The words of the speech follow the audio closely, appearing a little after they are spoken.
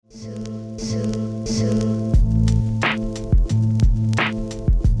Welcome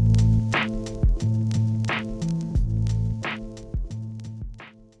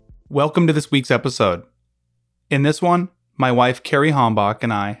to this week's episode. In this one, my wife Carrie Hombach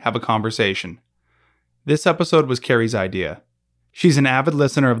and I have a conversation. This episode was Carrie's idea. She's an avid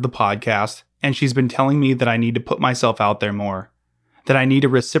listener of the podcast, and she's been telling me that I need to put myself out there more, that I need to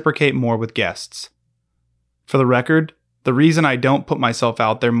reciprocate more with guests. For the record, the reason I don't put myself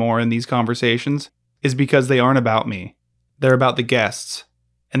out there more in these conversations is because they aren't about me. They're about the guests,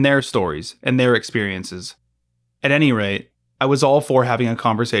 and their stories, and their experiences. At any rate, I was all for having a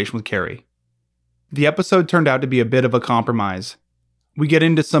conversation with Carrie. The episode turned out to be a bit of a compromise. We get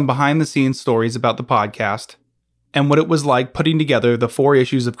into some behind-the-scenes stories about the podcast, and what it was like putting together the 4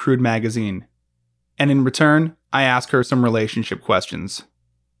 issues of Crude magazine. And in return, I ask her some relationship questions.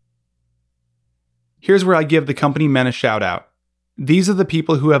 Here's where I give the company men a shout out. These are the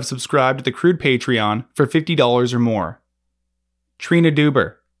people who have subscribed to the Crude Patreon for $50 or more. Trina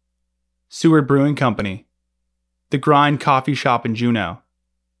Duber, Seward Brewing Company, The Grind Coffee Shop in Juneau,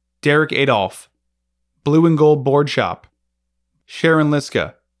 Derek Adolph, Blue and Gold Board Shop, Sharon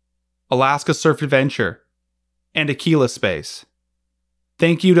Liska, Alaska Surf Adventure, and Aquila Space.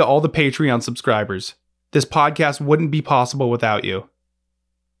 Thank you to all the Patreon subscribers. This podcast wouldn't be possible without you.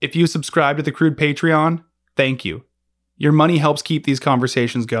 If you subscribe to the Crude Patreon, thank you. Your money helps keep these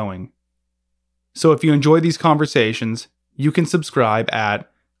conversations going. So if you enjoy these conversations, you can subscribe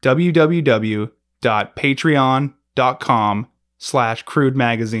at www.patreon.com/Crude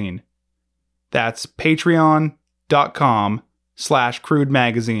Magazine. That's patreon.com/Crude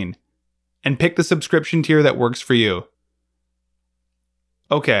Magazine. And pick the subscription tier that works for you.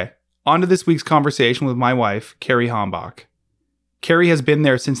 Okay, on to this week's conversation with my wife, Carrie Hombach. Carrie has been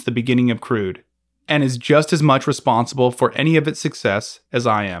there since the beginning of Crude, and is just as much responsible for any of its success as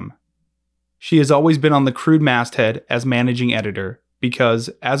I am. She has always been on the Crude masthead as managing editor, because,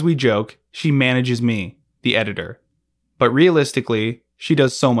 as we joke, she manages me, the editor. But realistically, she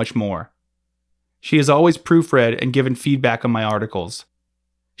does so much more. She has always proofread and given feedback on my articles.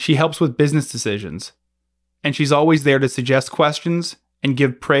 She helps with business decisions. And she's always there to suggest questions and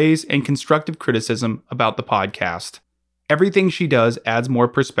give praise and constructive criticism about the podcast. Everything she does adds more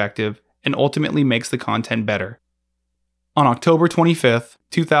perspective and ultimately makes the content better. On October 25th,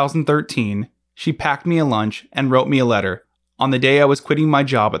 2013, she packed me a lunch and wrote me a letter on the day I was quitting my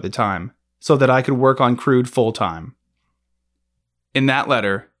job at the time, so that I could work on Crude full-time. In that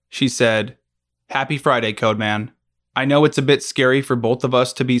letter, she said, "Happy Friday, Codeman. I know it's a bit scary for both of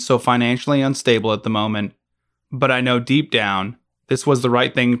us to be so financially unstable at the moment, but I know deep down this was the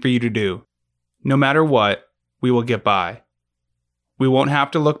right thing for you to do. No matter what, we will get by. We won't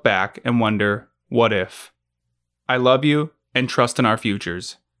have to look back and wonder, what if? I love you and trust in our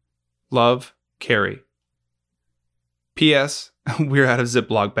futures. Love, Carrie." P.S. We're out of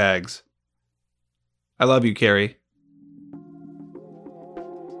Ziploc bags. I love you, Carrie.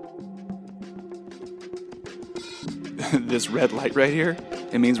 This red light right here,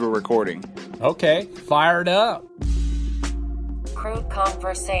 it means we're recording. Okay, fire it up. Crude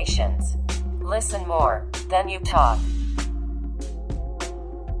Conversations. Listen more, then you talk.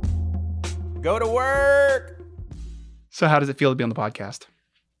 Go to work. So how does it feel to be on the podcast?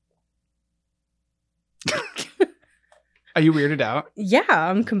 Are you weirded out? Yeah,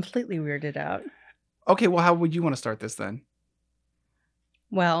 I'm completely weirded out. Okay, well, how would you want to start this then?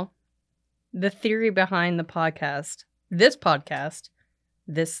 Well, the theory behind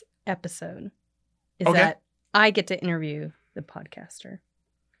this episode, is that I get to interview the podcaster.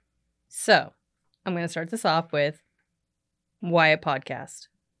 So, I'm going to start this off with, why a podcast?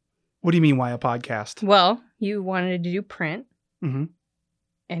 What do you mean, why a podcast? Well, you wanted to do print, Mm-hmm.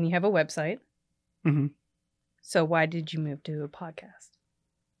 and you have a website. Mm-hmm. So why did you move to a podcast?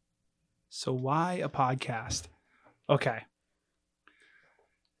 So why a podcast? Okay.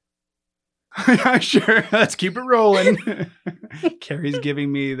 Yeah, sure. Let's keep it rolling. Carrie's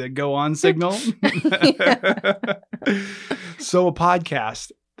giving me the go on signal. So a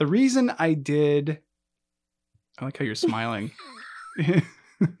podcast. The reason I like how you're smiling.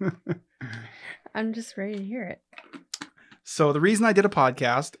 I'm just ready to hear it. So the reason I did a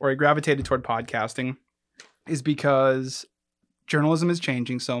podcast, or I gravitated toward podcasting, is because journalism is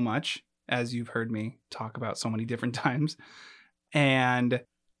changing so much, as you've heard me talk about so many different times. And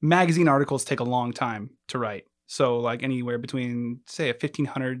magazine articles take a long time to write. So like anywhere between, say, a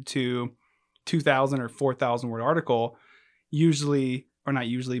 1,500 to 2,000 or 4,000 word article, usually, or not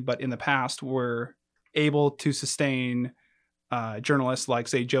usually, but in the past, were able to sustain journalists like,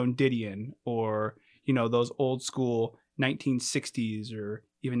 say, Joan Didion, or, you know, those old school 1960s or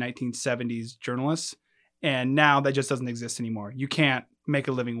even 1970s journalists. And now that just doesn't exist anymore. You can't make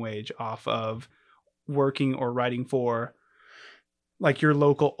a living wage off of working or writing for like your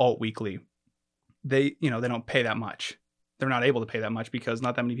local alt weekly. They don't pay that much. They're not able to pay that much because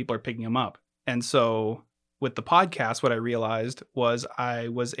not that many people are picking them up. And so with the podcast, what I realized was I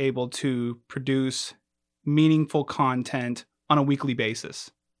was able to produce meaningful content on a weekly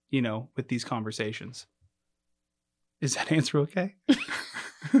basis, with these conversations. Is that answer okay?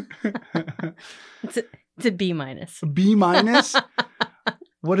 It's a B minus. B minus?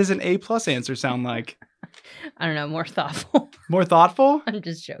 What does an A plus answer sound like? I don't know, more thoughtful. More thoughtful? I'm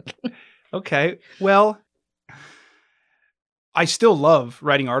just joking. Okay. Well, I still love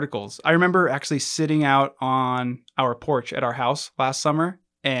writing articles. I remember actually sitting out on our porch at our house last summer,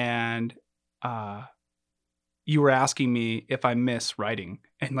 and you were asking me if I miss writing,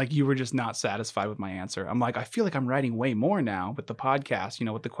 and like you were just not satisfied with my answer. I'm like, I feel like I'm writing way more now with the podcast,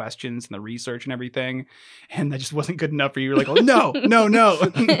 with the questions and the research and everything. And that just wasn't good enough for you. You're like, oh, no.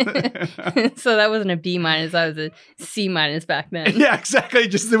 So that wasn't a B minus. That was a C minus back then. Yeah, exactly.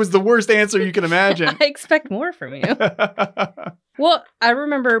 Just it was the worst answer you can imagine. I expect more from you. Well, I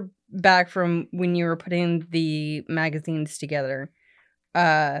remember back from when you were putting the magazines together,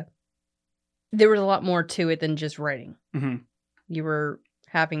 there was a lot more to it than just writing. Mm-hmm. You were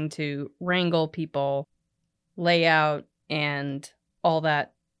having to wrangle people, layout, and all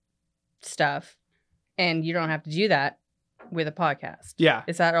that stuff. And you don't have to do that with a podcast. Yeah.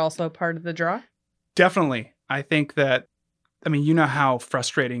 Is that also part of the draw? Definitely. I think that, you know how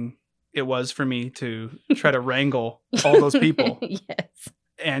frustrating it was for me to try to wrangle all those people. Yes.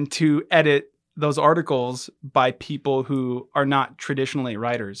 And to edit those articles by people who are not traditionally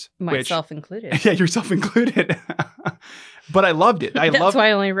writers. Myself included. Yeah, yourself included. But I loved it. That's why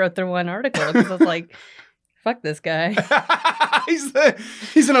I only wrote the one article, because I was like, fuck this guy.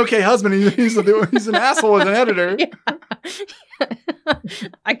 he's an okay husband. He's an asshole as an editor. Yeah.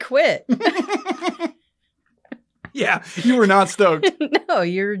 I quit. Yeah, you were not stoked. No,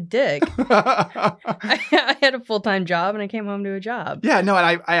 you're a dick. I had a full-time job and I came home to a job. Yeah, no,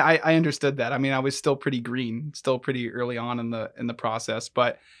 and I understood that. I was still pretty green, still pretty early on in the process.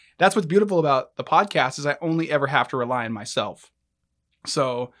 But that's what's beautiful about the podcast is I only ever have to rely on myself.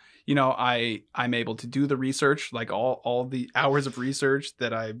 So, I'm able to do the research, like all the hours of research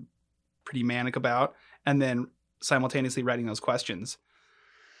that I'm pretty manic about, and then simultaneously writing those questions.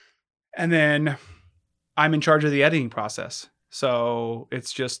 And then I'm in charge of the editing process. So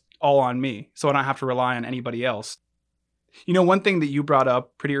it's just all on me. So I don't have to rely on anybody else. One thing that you brought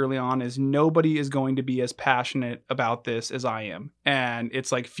up pretty early on is nobody is going to be as passionate about this as I am. And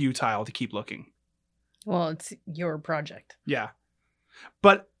it's like futile to keep looking. Well, it's your project. Yeah.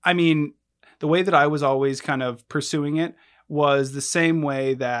 But the way that I was always kind of pursuing it was the same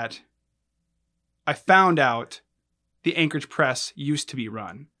way that I found out the Anchorage Press used to be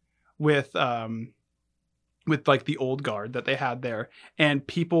run with like the old guard that they had there. And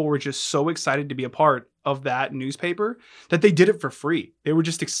people were just so excited to be a part of that newspaper that they did it for free. They were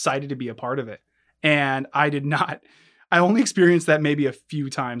just excited to be a part of it. And I only experienced that maybe a few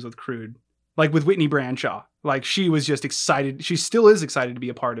times with Crude, like with Whitney Branshaw. Like she was just excited. She still is excited to be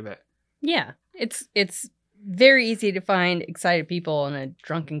a part of it. Yeah. It's very easy to find excited people in a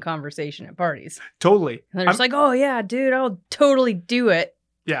drunken conversation at parties. Totally. And they're just like, oh yeah, dude, I'll totally do it.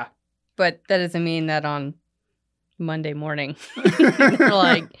 Yeah. But that doesn't mean that on Monday morning they're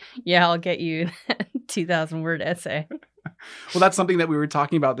like, yeah, I'll get you that 2,000 word essay. Well, that's something that we were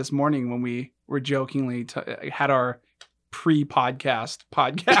talking about this morning when we were jokingly had our pre-podcast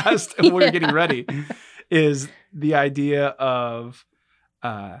and we were getting ready, is the idea of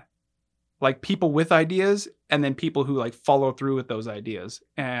like people with ideas and then people who like follow through with those ideas.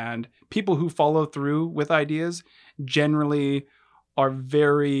 And people who follow through with ideas generally are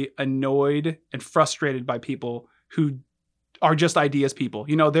very annoyed and frustrated by people who are just ideas people.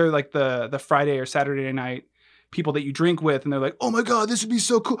 They're like the Friday or Saturday night people that you drink with, and they're like, oh my God, this would be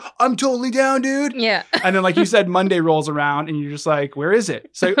so cool. I'm totally down, dude. Yeah. And then like you said, Monday rolls around and you're just like, where is it?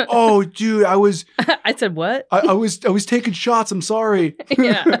 It's like, oh dude, I said what? I was taking shots. I'm sorry.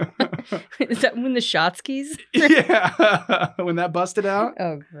 Yeah. Is that when the Shotskis? Yeah. When that busted out.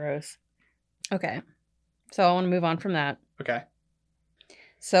 Oh, gross. Okay. So I want to move on from that. Okay.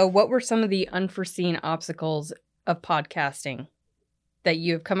 So what were some of the unforeseen obstacles of podcasting that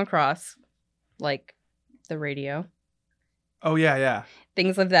you have come across, like the radio? Oh, yeah.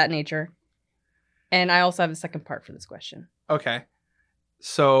 Things of that nature. And I also have a second part for this question. Okay.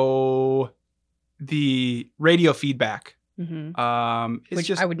 So the radio feedback. Mm-hmm. It's Which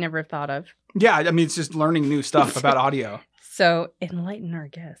just, I would never have thought of. Yeah, it's just learning new stuff about audio. So enlighten our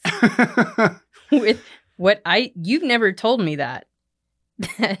guests with you've never told me that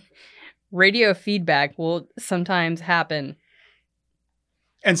radio feedback will sometimes happen.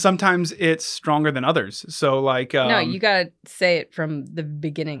 And sometimes it's stronger than others. So like, No, you got to say it from the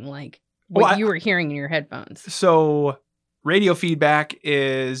beginning, like what you were hearing in your headphones. So radio feedback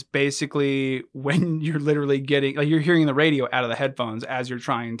is basically when you're literally getting, like, you're hearing the radio out of the headphones as you're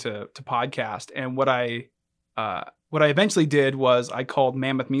trying to podcast. And what I eventually did was I called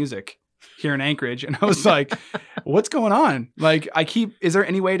Mammoth Music here in Anchorage, and I was like, what's going on? Like, is there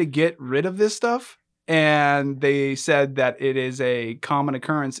any way to get rid of this stuff? And they said that it is a common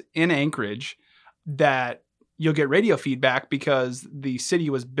occurrence in Anchorage that you'll get radio feedback because the city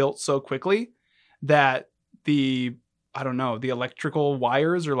was built so quickly that the electrical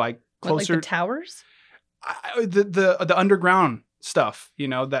wires are like closer. Like the towers? The underground stuff,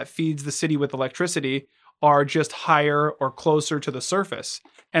 that feeds the city with electricity are just higher or closer to the surface.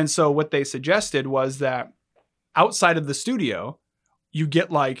 And so what they suggested was that outside of the studio, you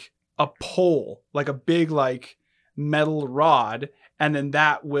get like a pole, like a big like metal rod, and then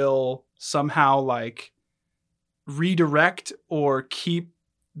that will somehow like redirect or keep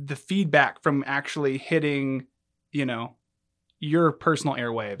the feedback from actually hitting, your personal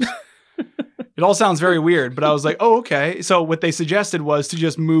airwaves. It all sounds very weird, but I was like, oh, okay. So what they suggested was to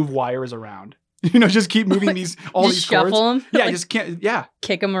just move wires around. Just keep moving these cords. Shuffle them? Yeah, just can't. Yeah,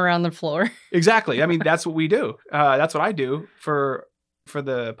 kick them around the floor. Exactly. I mean, that's what we do. That's what I do for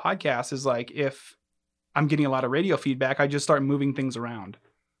the podcast. Is like if I'm getting a lot of radio feedback, I just start moving things around,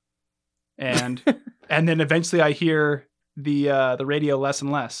 and and then eventually I hear the radio less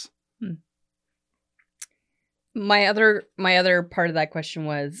and less. My other part of that question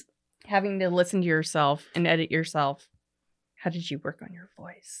was having to listen to yourself and edit yourself. How did you work on your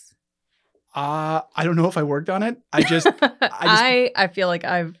voice? I don't know if I worked on it. I feel like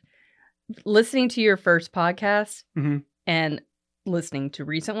I've listening to your first podcast and listening to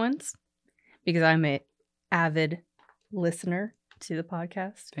recent ones because I'm an avid listener to the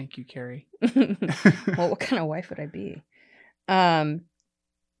podcast. Thank you, Carrie. Well, what kind of wife would I be?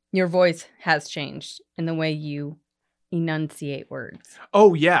 Your voice has changed in the way you enunciate words.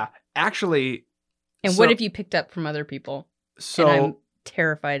 Oh yeah, actually. And what have you picked up from other people? So and I'm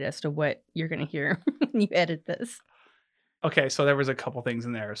terrified as to what you're going to hear when you edit this. Okay, so there was a couple things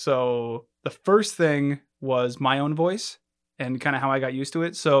in there. So the first thing was my own voice and kind of how I got used to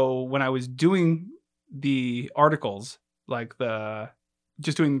it. So when I was doing the articles, like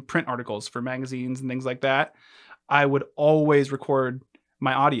just doing print articles for magazines and things like that, I would always record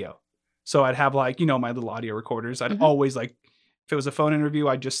my audio. So I'd have like, my little audio recorders. I'd always like, if it was a phone interview,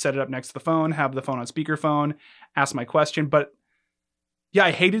 I'd just set it up next to the phone, have the phone on speakerphone, ask my question. But yeah,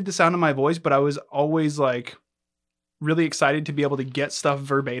 I hated the sound of my voice, but I was always like really excited to be able to get stuff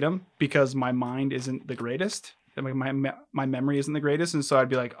verbatim because my mind isn't the greatest. My memory isn't the greatest. And so I'd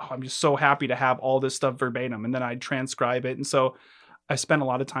be like, oh, I'm just so happy to have all this stuff verbatim. And then I'd transcribe it. And so I spent a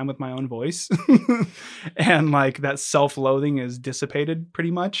lot of time with my own voice and like that self-loathing is dissipated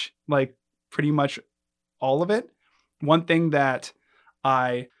pretty much all of it. One thing that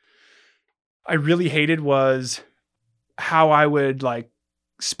I really hated was how I would like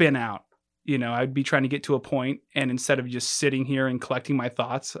spin out. I'd be trying to get to a point and instead of just sitting here and collecting my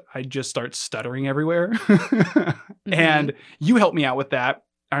thoughts, I'd just start stuttering everywhere. And you helped me out with that.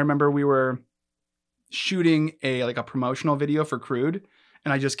 I remember we were shooting a promotional video for Crude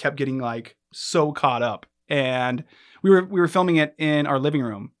and I just kept getting like so caught up and we were filming it in our living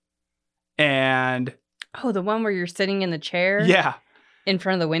room and the one where you're sitting in the chair in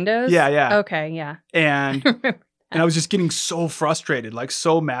front of the windows. Yeah Okay, yeah. And I was just getting so frustrated, like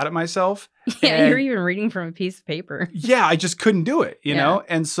so mad at myself. Yeah, you're even reading from a piece of paper. Yeah, I just couldn't do it, you know?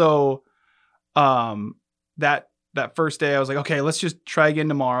 And so that first day I was like, okay, let's just try again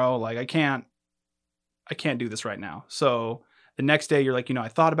tomorrow. Like I can't do this right now. So the next day you're like, I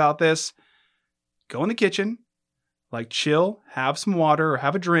thought about this. Go in the kitchen, like chill, have some water or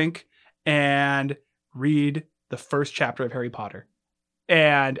have a drink and read the first chapter of Harry Potter.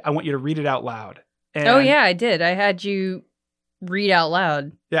 And I want you to read it out loud. And I did. I had you read out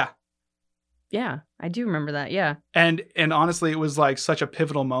loud. Yeah. Yeah, I do remember that. Yeah. And honestly, it was like such a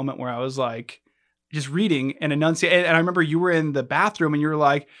pivotal moment where I was like just reading and enunciating. And I remember you were in the bathroom and you were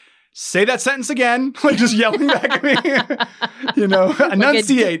like, say that sentence again, like just yelling back at me,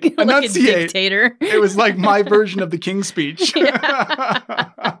 enunciate, enunciate. Like a dictator. It was like my version of the King's Speech.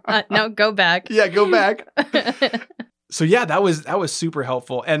 No, go back. Yeah, go back. So yeah, that was super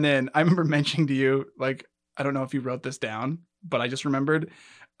helpful. And then I remember mentioning to you, like, I don't know if you wrote this down, but I just remembered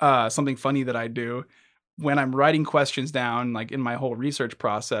something funny that I do. when I'm writing questions down, like in my whole research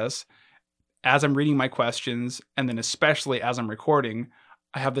process, as I'm reading my questions, and then especially as I'm recording,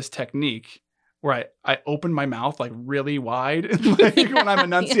 I have this technique where I open my mouth like really wide like, when I'm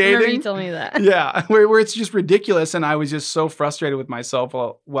enunciating. I remember you told me that. Yeah, where it's just ridiculous. And I was just so frustrated with myself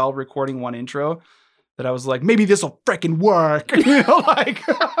while recording one intro that I was like, maybe this will freaking work. You know, like.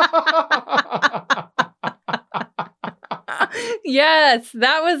 Yes,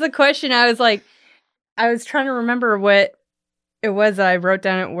 that was the question. I was trying to remember what it was that I wrote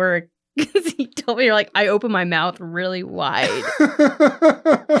down at work. Because he told me, like, I open my mouth really wide.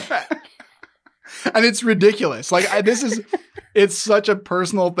 And it's ridiculous. Like, it's such a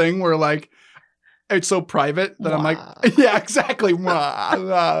personal thing where, like, it's so private that I'm like, yeah, exactly. And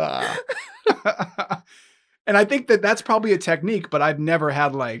I think that's probably a technique, but I've never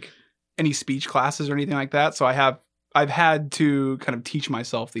had, like, any speech classes or anything like that. So I've had to kind of teach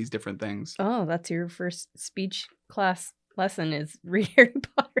myself these different things. Oh, that's your first speech class lesson is read Harry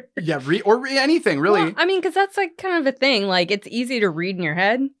Potter. Yeah, read anything, really. Well, I mean, because that's like kind of a thing. Like, it's easy to read in your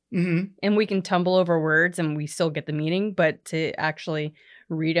head, and we can tumble over words and we still get the meaning, but to actually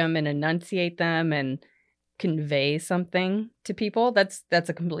read them and enunciate them and convey something to people, that's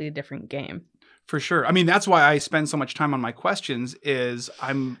a completely different game. For sure. I mean, that's why I spend so much time on my questions is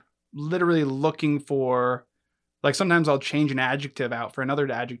I'm literally looking for, like, sometimes I'll change an adjective out for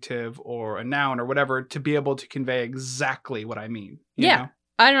another adjective or a noun or whatever to be able to convey exactly what I mean. You know?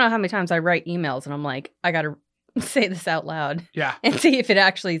 I don't know how many times I write emails and I'm like, I got to say this out loud. Yeah. And see if it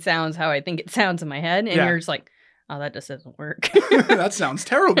actually sounds how I think it sounds in my head. And you're just like, oh, that just doesn't work. That sounds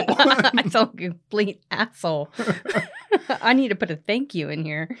terrible. I sound like a complete asshole. I need to put a thank you in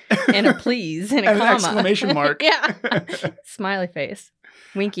here and a please and a comma. An exclamation mark. Yeah. Smiley face.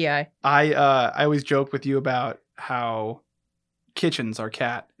 Winky eye. I always joke with you about how Kitchens, our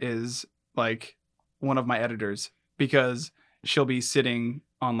cat, is like one of my editors because she'll be sitting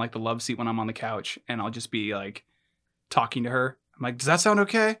on like the love seat when I'm on the couch and I'll just be like talking to her. I'm like, does that sound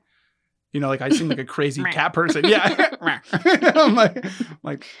okay? You know, like I seem like a crazy cat person. Yeah. I'm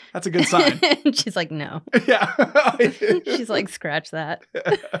like, that's a good sign. She's like, no. Yeah. She's like, scratch that.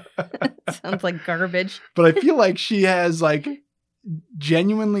 Sounds like garbage. But I feel like she has like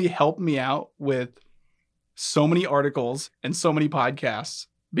genuinely helped me out with so many articles and so many podcasts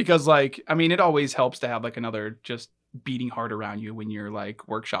because, like, I mean, it always helps to have like another just beating heart around you when you're like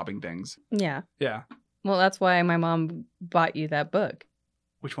workshopping things. Yeah. Yeah. Well, that's why my mom bought you that book.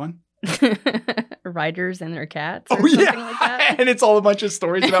 Which one? Writers and their cats. Or something like that. And it's all a bunch of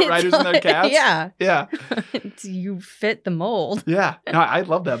stories about writers and their cats. Yeah. Yeah. You fit the mold. Yeah. No, I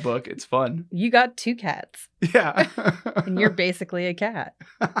love that book. It's fun. You got 2 cats. Yeah. And you're basically a cat.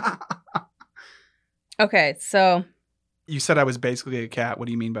 Okay, so. You said I was basically a cat. What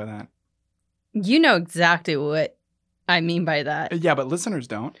do you mean by that? You know exactly what I mean by that. Yeah, but listeners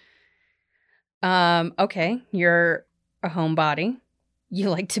don't. Okay, you're a homebody. You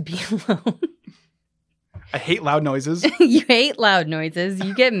like to be alone. I hate loud noises. You hate loud noises.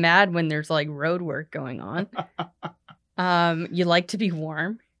 You get mad when there's like road work going on. You like to be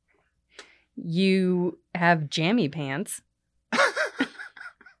warm. You have jammy pants.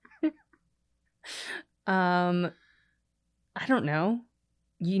 I don't know.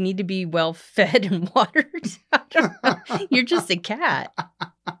 You need to be well fed and watered. I don't know. You're just a cat.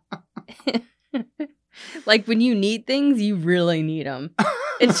 Like when you need things, you really need them.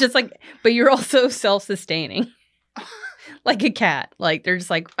 It's just like, but you're also self-sustaining. Like a cat. Like they're just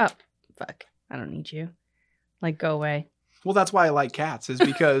like, oh, fuck. I don't need you. Like, go away. Well, that's why I like cats is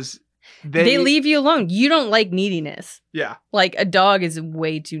because they leave you alone. You don't like neediness. Yeah. Like a dog is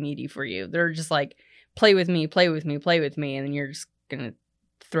way too needy for you. They're just like, play with me, play with me, play with me. And then you're just going to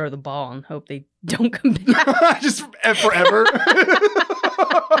throw the ball and hope they don't come back. Just forever.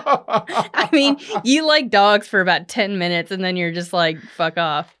 I mean, you like dogs for about 10 minutes and then you're just like, fuck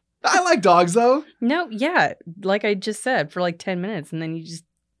off. I like dogs though. No, yeah. Like I just said, for like 10 minutes and then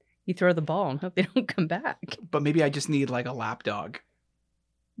you throw the ball and hope they don't come back. But maybe I just need like a lap dog.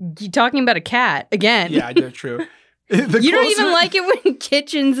 You talking about a cat again. Yeah, that's true. You don't even like it when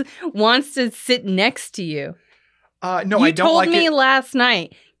Kitchens wants to sit next to you. No, I don't like it. You told me it. last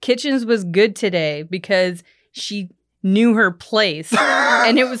night Kitchens was good today because she knew her place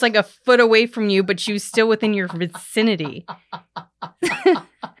and it was like a foot away from you, but she was still within your vicinity.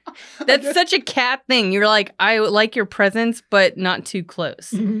 That's such a cat thing. You're like, I like your presence, but not too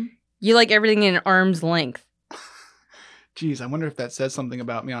close. Mm-hmm. You like everything in arm's length. Geez, I wonder if that says something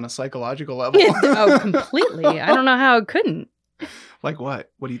about me on a psychological level. Oh, completely. I don't know how it couldn't. Like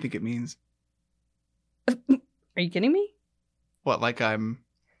what? What do you think it means? Are you kidding me? What, like I'm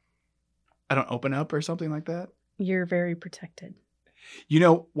I don't open up or something like that. You're very protected. You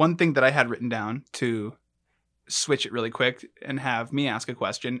know, one thing that I had written down to switch it really quick and have me ask a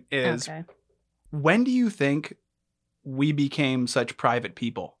question is, Okay. when do you think we became such private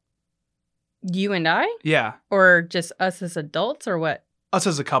people? You and I? Yeah, Or just us as adults or what? us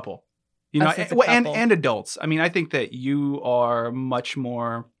as a couple. You know, Us as a well, couple. and adults. I mean, I think that you are much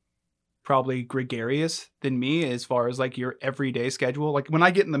more probably gregarious than me as far as like your everyday schedule. Like when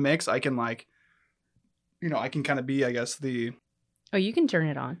I get in the mix, I can like, you know, I can kind of be, I guess, Oh, you can turn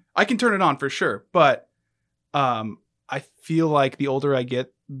it on. I can turn it on for sure. But I feel like the older I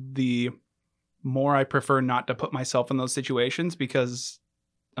get, the more I prefer not to put myself in those situations because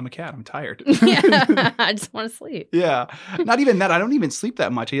I'm a cat. I'm tired. Yeah. I just want to sleep. Yeah. Not even that. I don't even sleep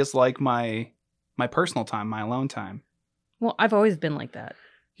that much. I just like my personal time, my alone time. Well, I've always been like that.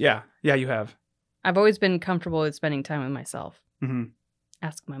 Yeah. Yeah, you have. I've always been comfortable with spending time with myself. Hmm.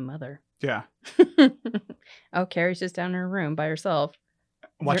 Ask my mother. Yeah. Oh, Carrie's just down in her room by herself.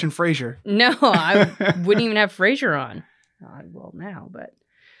 Watching Frasier. No, I wouldn't even have Frasier on. Well, now, but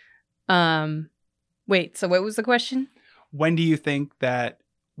wait. So, what was the question? When do you think that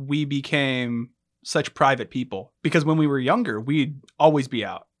we became such private people? Because when we were younger, we'd always be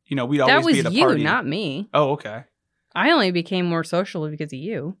out. You know, we'd That always was be at a you, party. not me. Oh, okay. I only became more social because of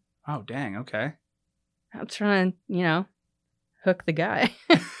you. Oh, dang. Okay. I'm trying to, hook the guy.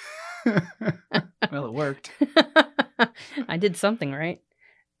 Well, it worked. I did something right.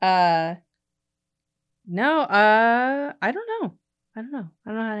 No, I don't know. I don't know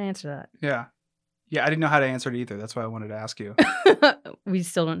how to answer that. Yeah. Yeah, I didn't know how to answer it either. That's why I wanted to ask you. We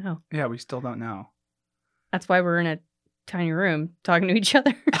still don't know. Yeah, we still don't know. That's why we're in a tiny room talking to each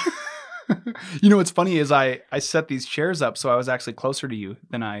other. You know what's funny is I set these chairs up so I was actually closer to you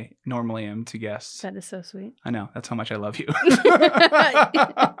than I normally am to guests. That is so sweet. I know. That's how much I love you.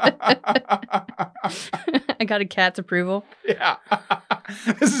 I got a cat's approval. Yeah.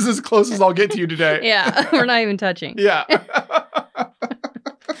 This is as close as I'll get to you today. Yeah, we're not even touching. Yeah.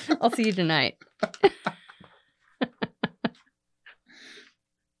 I'll see you tonight.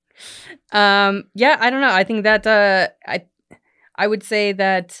 Yeah, I don't know. I think that I would say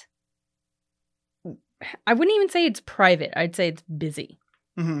that I wouldn't even say it's private. I'd say it's busy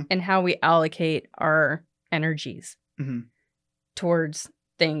Mm-hmm. and how we allocate our energies Mm-hmm. towards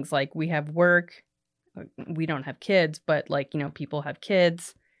things like we have work. We don't have kids, but people have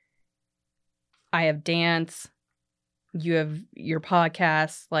kids. I have dance. You have your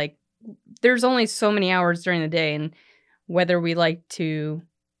podcast. Like, there's only so many hours during the day, and whether we like to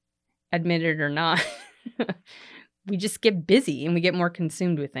admit it or not, we just get busy and we get more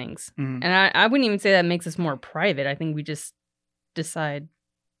consumed with things. Mm-hmm. And I wouldn't even say that makes us more private. I think we just decide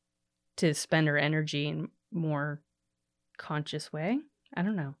to spend our energy in more conscious way. I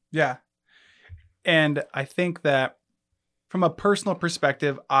don't know. Yeah. And I think that from a personal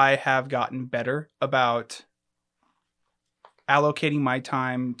perspective, I have gotten better about allocating my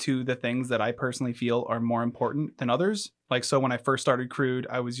time to the things that I personally feel are more important than others. Like, so when I first started Crude,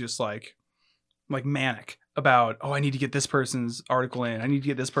 I was just like manic about, oh, I need to get this person's article in. I need to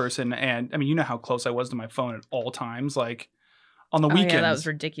get this person. And I mean, you know how close I was to my phone at all times. Like on the weekends, Yeah, that was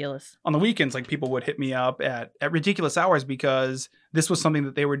ridiculous. on the weekends, like people would hit me up at ridiculous hours because this was something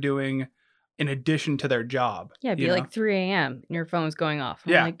that they were doing in addition to their job. Yeah, it'd be you know? like 3 a.m. and your phone's going off.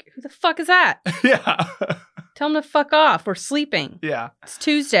 I'm Yeah. like, who the fuck is that? Yeah. Tell them to fuck off. We're sleeping. Yeah. It's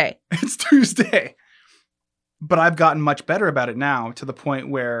Tuesday. It's Tuesday. But I've gotten much better about it now to the point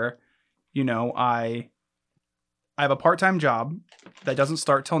where, I have a part-time job that doesn't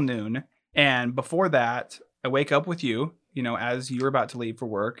start till noon. And before that, I wake up with you, as you're about to leave for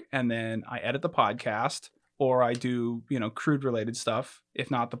work. And then I edit the podcast or I do, Crude related stuff,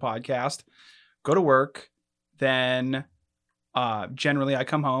 if not the podcast, go to work. Then generally I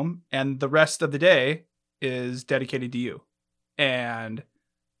come home and the rest of the day is dedicated to you. And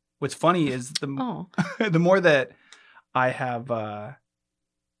what's funny is Oh, the more that I have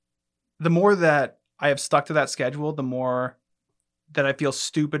stuck to that schedule, the more that I feel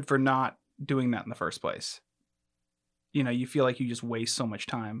stupid for not doing that in the first place. You feel like you just waste so much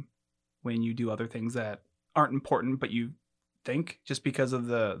time when you do other things that aren't important, but you think just because of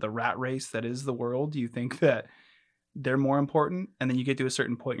the rat race that is the world, you think that they're more important. And then you get to a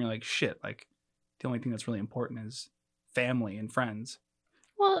certain point and you're like, shit, like the only thing that's really important is family and friends.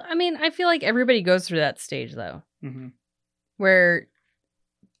 well, I mean, I feel like everybody goes through that stage though, Mm-hmm. where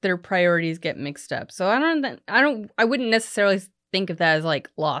their priorities get mixed up. So I wouldn't necessarily think of that as like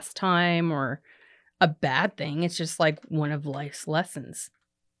lost time or a bad thing. It's just like one of life's lessons.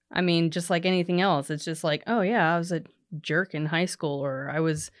 I mean, just like anything else, it's just like, oh yeah, I was a jerk in high school, or I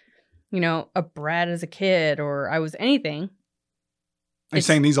was a brat as a kid or I was anything. Are you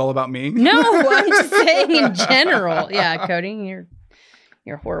saying these all about me? No, I'm just saying in general. Yeah, Cody,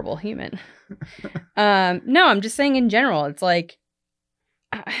 you're a horrible human. No, I'm just saying in general. It's like,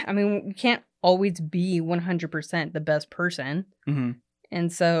 I mean, you can't always be 100% the best person. Mm-hmm.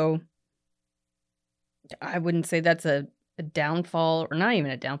 And so I wouldn't say that's a downfall, or not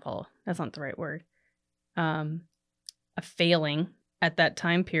even a downfall. That's not the right word. A failing at that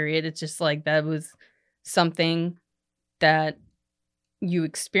time period. It's just like that was something that you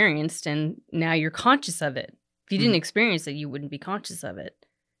experienced and now you're conscious of it. If you didn't experience it, you wouldn't be conscious of it.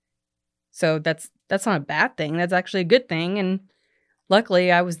 So that's not a bad thing. That's actually a good thing. And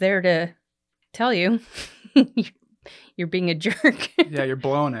luckily I was there to tell you you're being a jerk. Yeah, you're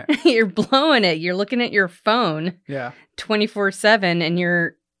blowing it. You're blowing it. You're looking at your phone 24/7 and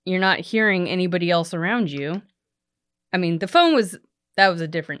you're not hearing anybody else around you. I mean, the phone that was a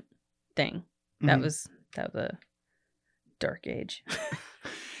different thing. That was a dark age.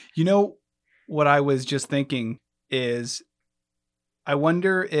 You know what I was just thinking is I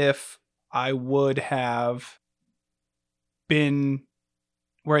wonder if I would have been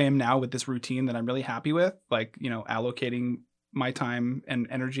where I am now with this routine that I'm really happy with, like, allocating my time and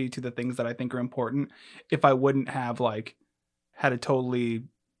energy to the things that I think are important, if I wouldn't have like had a totally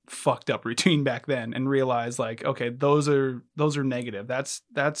fucked up routine back then and realized like, okay, those are negative.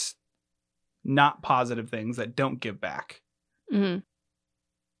 That's not positive things that don't give back. Mm-hmm.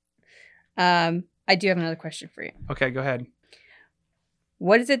 I do have another question for you. Okay, go ahead.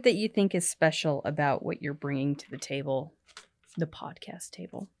 What is it that you think is special about what you're bringing to the table, the podcast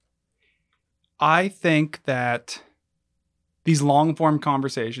table? I think that these long form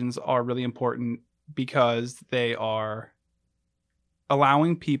conversations are really important because they are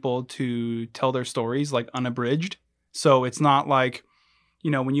allowing people to tell their stories like unabridged. So it's not like,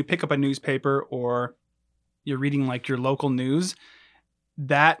 when you pick up a newspaper or you're reading like your local news,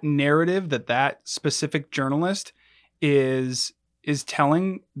 that narrative that specific journalist is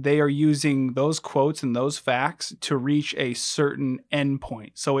telling, they are using those quotes and those facts to reach a certain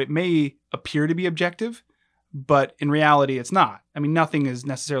endpoint. So it may appear to be objective, but in reality, it's not. I mean, nothing is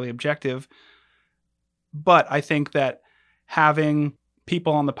necessarily objective. But I think that having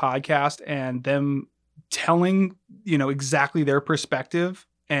people on the podcast and them telling, exactly their perspective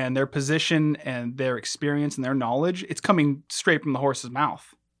and their position and their experience and their knowledge, it's coming straight from the horse's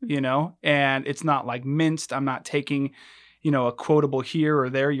mouth, and it's not like minced. I'm not taking, a quotable here or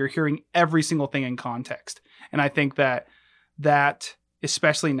there. You're hearing every single thing in context. And I think that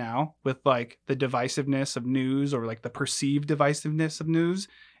especially now with like the divisiveness of news or like the perceived divisiveness of news,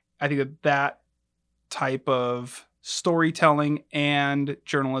 I think that type of storytelling and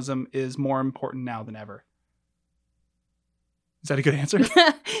journalism is more important now than ever. Is that a good answer?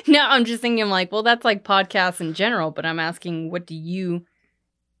 No, I'm just thinking like, well, that's like podcasts in general, but I'm asking, what do you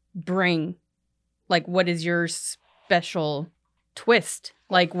bring? Like, what is your special twist?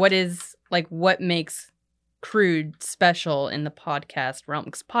 Like, what makes Crude special in the podcast realm?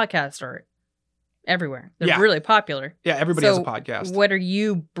 Because podcasts are everywhere. They're really popular. Yeah, everybody has a podcast. What are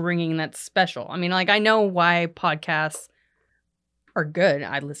you bringing that's special? I mean, like, I know why podcasts are good.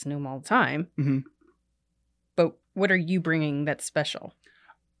 I listen to them all the time. Mm-hmm. But what are you bringing that's special?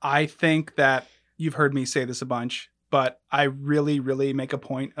 I think that you've heard me say this a bunch, but I really, really make a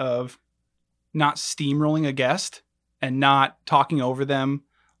point of not steamrolling a guest and not talking over them,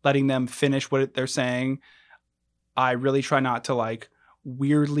 letting them finish what they're saying. I really try not to like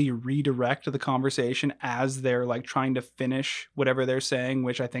weirdly redirect the conversation as they're like trying to finish whatever they're saying,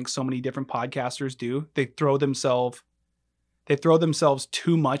 which I think so many different podcasters do. They throw themselves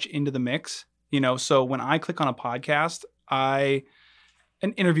too much into the mix. So when I click on a podcast, an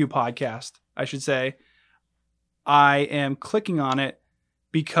interview podcast, I should say, I am clicking on it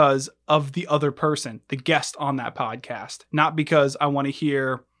because of the other person, the guest on that podcast, not because I want to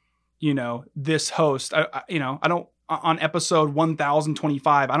hear, this host. I don't, on episode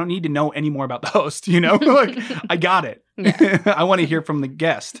 1025, I don't need to know any more about the host, like I got it. Yeah. I want to hear from the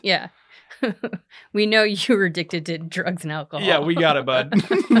guest. Yeah. We know you were addicted to drugs and alcohol. Yeah, we got it, bud.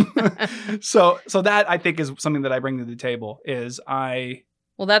 So that I think is something that I bring to the table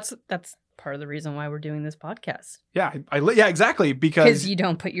Well, that's part of the reason why we're doing this podcast. Yeah, yeah, exactly. Because you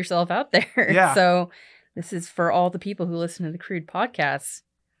don't put yourself out there. Yeah. So this is for all the people who listen to the Crude podcast.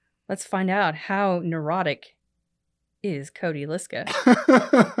 Let's find out how neurotic is Cody Liska.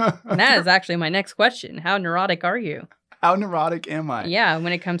 And that is actually my next question. How neurotic are you? How neurotic am I? Yeah,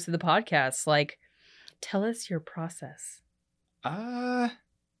 when it comes to the podcast, like, tell us your process.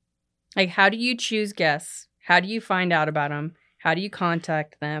 Like, how do you choose guests? How do you find out about them? How do you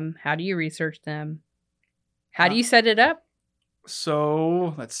contact them? How do you research them? How do you set it up?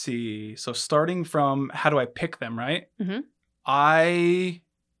 So let's see. So starting from how do I pick them, right? Mhm.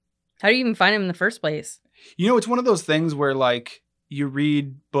 How do you even find them in the first place? It's one of those things where like you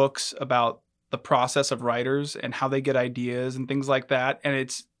read books about the process of writers and how they get ideas and things like that. And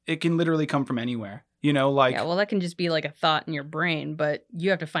it can literally come from anywhere, like. Yeah, well, that can just be like a thought in your brain, but you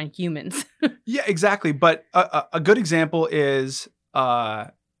have to find humans. Yeah, exactly. But a good example is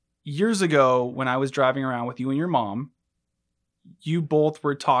years ago when I was driving around with you and your mom, you both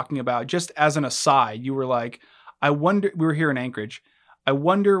were talking about, just as an aside, you were like, we were here in Anchorage. I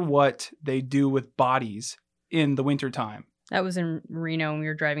wonder what they do with bodies in the wintertime. That was in Reno when we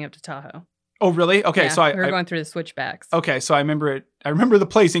were driving up to Tahoe. Oh, really? Okay. Yeah, So we were going through the switchbacks. Okay. So I remember it. I remember the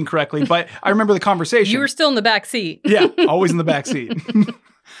place incorrectly, but I remember the conversation. You were still in the back seat. Yeah. Always in the back seat.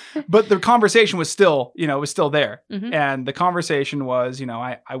 But the conversation was still, it was still there. Mhm. And the conversation was,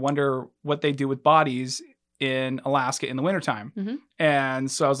 I wonder what they do with bodies in Alaska in the wintertime. Mhm. And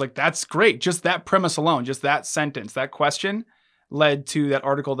so I was like, that's great. Just that premise alone, just that sentence, that question led to that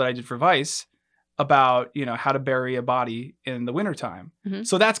article that I did for Vice about, how to bury a body in the wintertime. Mhm.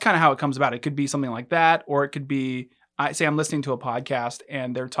 So that's kind of how it comes about. It could be something like that, or it could be, I'm listening to a podcast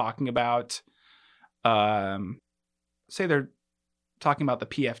and they're talking about, say they're talking about the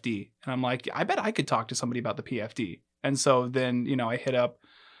PFD. And I'm like, I bet I could talk to somebody about the PFD. And so then, I hit up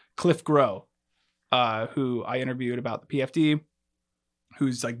Cliff Grow, who I interviewed about the PFD,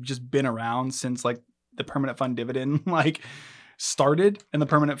 who's like just been around since like the permanent fund dividend like started, and the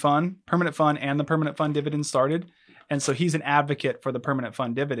permanent fund and the permanent fund dividend started. And so he's an advocate for the permanent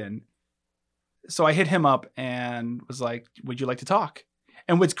fund dividend. So I hit him up and was like, would you like to talk?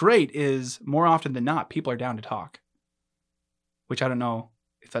 And what's great is more often than not, people are down to talk, which I don't know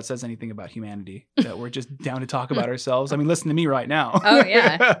if that says anything about humanity, that we're just down to talk about ourselves. I mean, listen to me right now. Oh,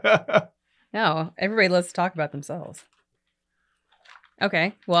 yeah. No, everybody loves to talk about themselves.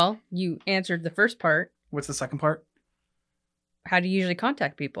 Okay, well, you answered the first part. What's the second part? How do you usually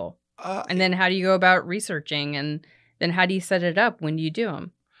contact people? And then how do you go about researching? And then how do you set it up? When do you do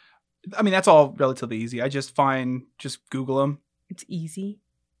them? I mean, that's all relatively easy. I just Google them. It's easy.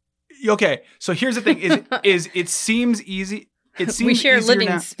 Okay, so here's the thing: is it seems easy. It seems we share easier living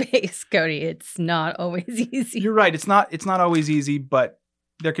now. space, Cody. It's not always easy. You're right. It's not always easy, but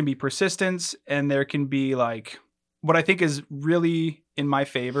there can be persistence, and there can be like, what I think is really in my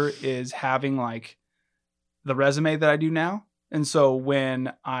favor is having like the resume that I do now. And so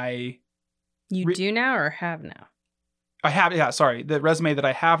when you do now or have now? The resume that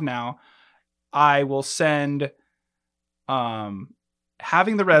I have now, I will send, having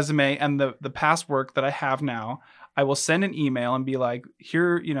the resume and the past work that I have now, I will send an email and be like,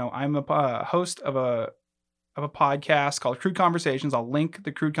 here, I'm a host of a podcast called Crude Conversations. I'll link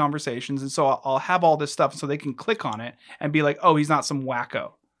the Crude Conversations. And so I'll have all this stuff so they can click on it and be like, oh, he's not some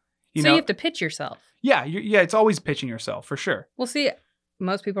wacko. You have to pitch yourself. Yeah. It's always pitching yourself for sure. Well, see,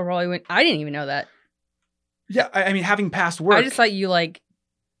 most people probably went, I didn't even know that. Yeah. I mean, having past work. I just thought you like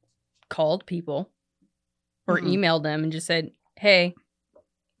called people or emailed them and just said, hey,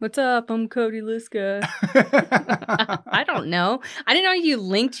 what's up? I'm Cody Liska. I don't know. I didn't know you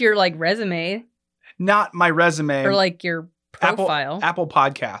linked your like resume. Not my resume. Or like your profile. Apple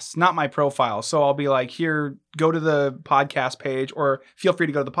Podcasts, not my profile. So I'll be like, here, go to the podcast page, or feel free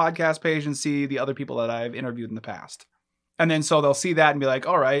to go to the podcast page and see the other people that I've interviewed in the past. And then so they'll see that and be like,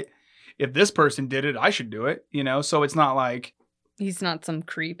 all right, if this person did it, I should do it. So it's not like. He's not some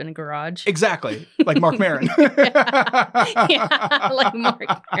creep in a garage. Exactly. Like Mark Maron. yeah, like Mark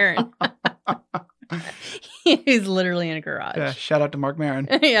Maron. He's literally in a garage. Yeah, shout out to Mark Maron.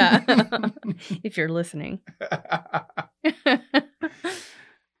 Yeah. If you're listening.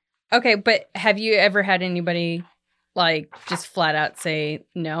 Okay, but have you ever had anybody like just flat out say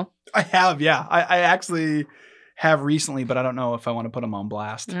no? I have, yeah. I actually have recently, but I don't know if I want to put them on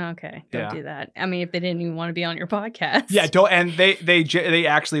blast. Okay, don't do that. I mean, if they didn't even want to be on your podcast. Yeah, don't. And they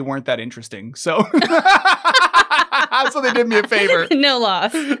actually weren't that interesting. So so they did me a favor. No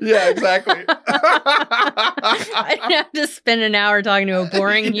loss. Yeah, exactly. I didn't have to spend an hour talking to a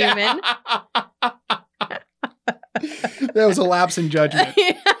boring human. That was a lapse in judgment.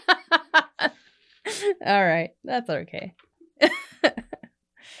 All right, that's okay.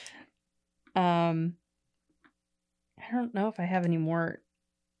 I don't know if I have any more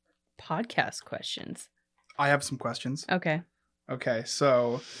podcast questions. I have some questions. Okay. Okay,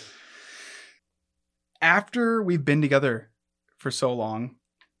 so after we've been together for so long,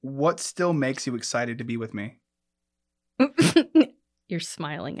 what still makes you excited to be with me? You're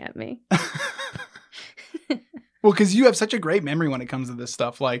smiling at me. Well, because you have such a great memory when it comes to this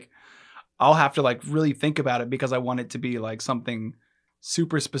stuff. Like, I'll have to like really think about it because I want it to be like something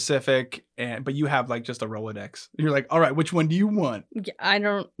super specific. But you have like just a Rolodex. You're like, all right, which one do you want? What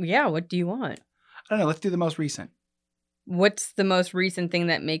do you want? I don't know. Let's do the most recent. What's the most recent thing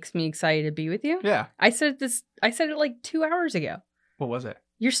that makes me excited to be with you? Yeah. I said it like 2 hours ago. What was it?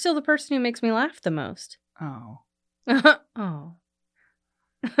 You're still the person who makes me laugh the most. Oh. Oh.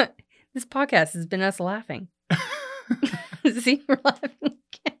 This podcast has been us laughing. See, we're laughing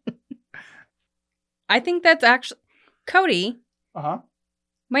again. I think that's actually... Cody, Uh-huh.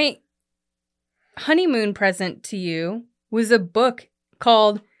 my honeymoon present to you was a book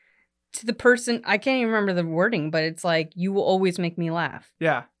called To the Person... I can't even remember the wording, but it's like, you will always make me laugh.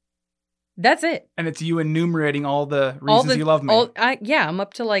 Yeah. That's it. And it's you enumerating all the reasons you love me. I'm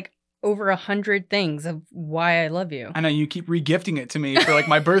up to like over 100 things of why I love you. I know you keep regifting it to me for like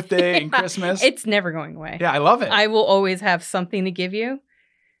my birthday and Christmas. It's never going away. Yeah, I love it. I will always have something to give you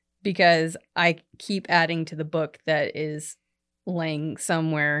because I keep adding to the book that is laying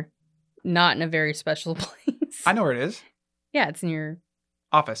somewhere not in a very special place. I know where it is. Yeah, it's in your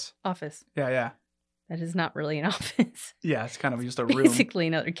Office. office. Yeah. That is not really an office. Yeah, it's kind of just a room. Basically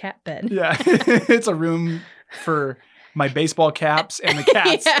another cat bed. Yeah, it's a room for my baseball caps and the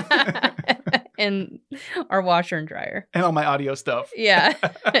cats. Yeah. And our washer and dryer. And all my audio stuff. Yeah.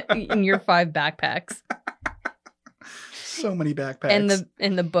 And your 5 backpacks. So many backpacks.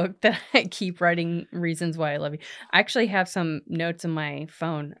 And the book that I keep writing reasons why I love you. I actually have some notes in my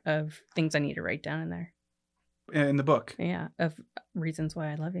phone of things I need to write down in there. In the book. Yeah, of reasons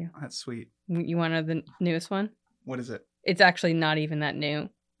why I love you. That's sweet. You want to know the newest one? What is it? It's actually not even that new,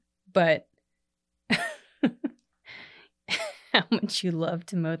 but how much you love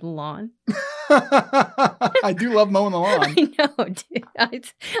to mow the lawn. I do love mowing the lawn. I know,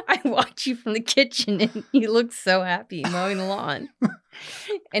 dude. I watch you from the kitchen and you look so happy mowing the lawn.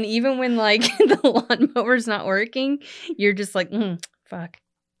 And even when like the lawnmower's not working, you're just like, fuck.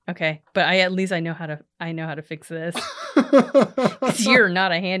 Okay, but at least I know how to fix this. 'Cause you're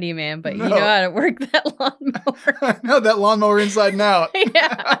not a handyman, but you know how to work that lawnmower. I know that lawnmower inside and out.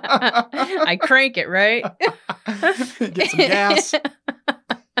 Yeah. I crank it, right? Get some gas.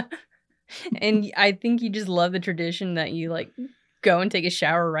 And I think you just love the tradition that you like go and take a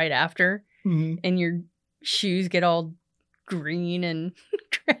shower right after, and your shoes get all green and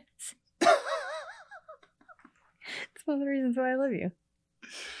grassy. It's one of the reasons why I love you.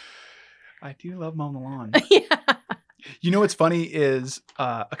 I do love mowing the lawn. Yeah. You know what's funny is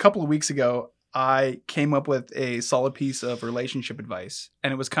a couple of weeks ago, I came up with a solid piece of relationship advice.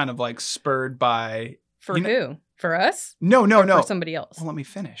 And it was kind of like spurred by... For who? For us? No. For somebody else? Well, let me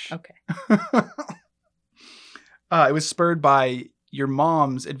finish. Okay. It was spurred by your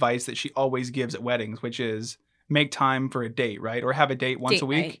mom's advice that she always gives at weddings, which is make time for a date, right? Or have a date once a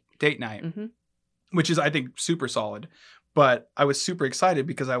week. Night. Date night. Mm-hmm. Which is, I think, super solid. But I was super excited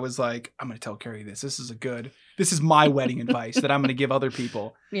because I was like, I'm going to tell Carrie this. This is my wedding advice that I'm going to give other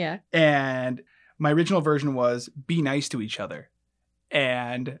people. Yeah. And my original version was be nice to each other.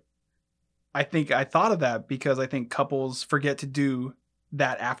 And I think I thought of that because I think couples forget to do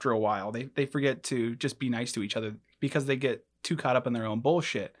that after a while. They forget to just be nice to each other because they get too caught up in their own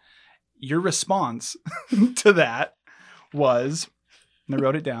bullshit. Your response to that was, and I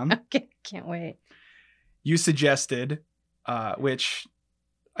wrote it down. Okay. Can't wait. You suggested... which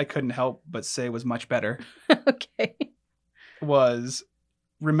I couldn't help but say was much better, Okay. was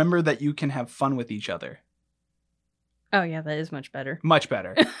remember that you can have fun with each other. Oh, yeah, that is much better. Much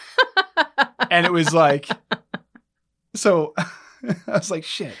better. And it was like, so I was like,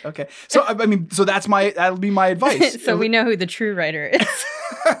 shit, okay. So, I mean, so that'll be my advice. So we know who the true writer is.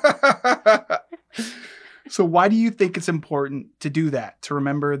 So why do you think it's important to do that, to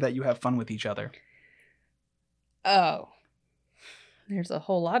remember that you have fun with each other? Oh. There's a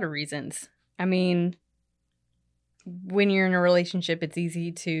whole lot of reasons. I mean, when you're in a relationship, it's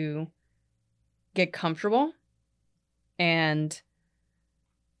easy to get comfortable and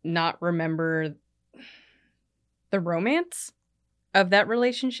not remember the romance of that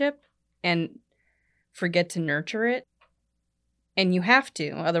relationship and forget to nurture it. And you have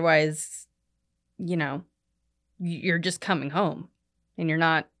to. Otherwise, you're just coming home and you're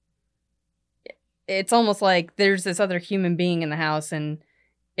not. It's almost like there's this other human being in the house and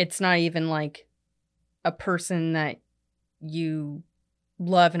it's not even like a person that you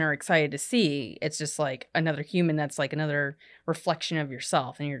love and are excited to see. It's just like another human that's like another reflection of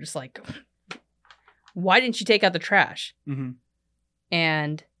yourself. And you're just like, why didn't you take out the trash? Mm-hmm.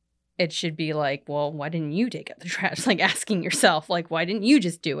 And it should be like, well, why didn't you take out the trash? Like asking yourself, like, why didn't you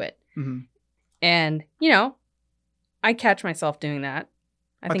just do it? Mm-hmm. And, I catch myself doing that.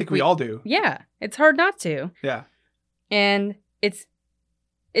 I think we all do. Yeah. It's hard not to. Yeah. And it's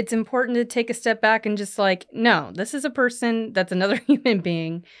important to take a step back and just like, no, this is a person that's another human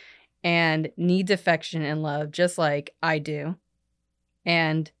being and needs affection and love just like I do.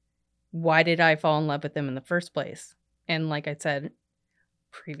 And why did I fall in love with them in the first place? And like I said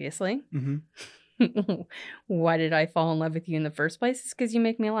previously, why did I fall in love with you in the first place? It's because you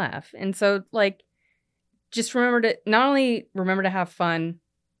make me laugh. And so like, just not only remember to have fun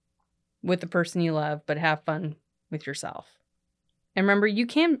with the person you love, but have fun with yourself. And remember, you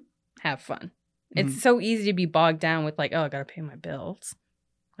can have fun. It's so easy to be bogged down with like, oh, I got to pay my bills.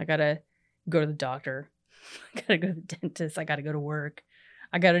 I got to go to the doctor. I got to go to the dentist. I got to go to work.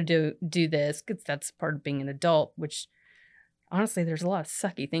 I got to do this because that's part of being an adult, which honestly, there's a lot of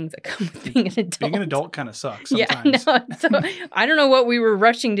sucky things that come with being an adult. Being an adult kind of sucks sometimes. Yeah, no, so I don't know what we were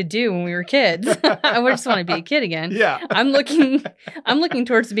rushing to do when we were kids. I just want to be a kid again. Yeah. I'm looking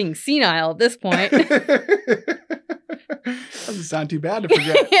towards being senile at this point. Doesn't sound too bad to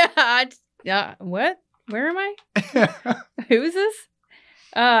forget. Yeah. What? Where am I? Who is this?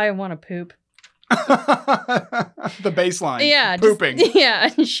 I want to poop. The baseline. Yeah.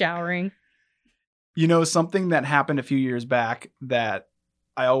 Pooping. Showering. You know, something that happened a few years back that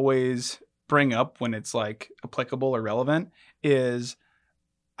I always bring up when it's like applicable or relevant is,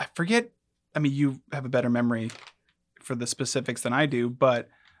 I forget, I mean, you have a better memory for the specifics than I do, but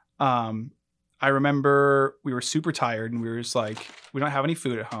I remember we were super tired and we were just like, we don't have any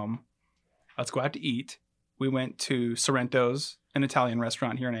food at home. Let's go out to eat. We went to Sorrento's, an Italian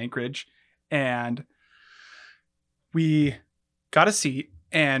restaurant here in Anchorage, and we got a seat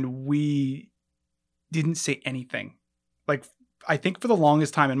and we didn't say anything. Like, I think for the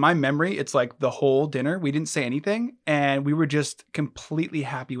longest time in my memory, it's like the whole dinner, we didn't say anything. And we were just completely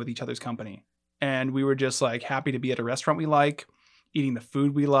happy with each other's company. And we were just like happy to be at a restaurant we like, eating the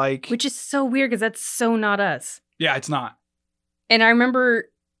food we like. Which is so weird because that's so not us. Yeah, it's not. And I remember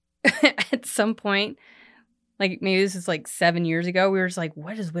at some point, like maybe this is like 7 years ago, we were just like,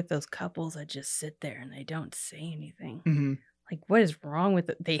 what is with those couples that just sit there and they don't say anything? Mm-hmm. Like, what is wrong with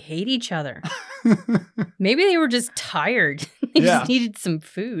it? They hate each other. Maybe they were just tired. They just needed some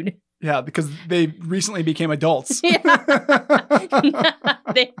food. Yeah, because they recently became adults. They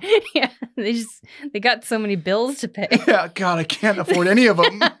got so many bills to pay. Yeah, God, I can't afford any of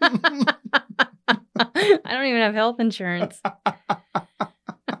them. I don't even have health insurance.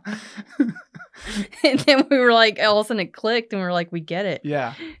 And then we were like, all of a sudden it clicked and we were like, we get it.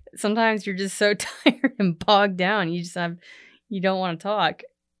 Yeah. Sometimes you're just so tired and bogged down. You don't want to talk.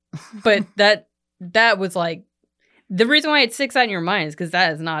 But that was like, the reason why it sticks out in your mind is because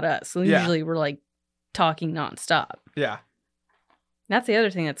that is not us. So usually we're like talking nonstop. Yeah. That's the other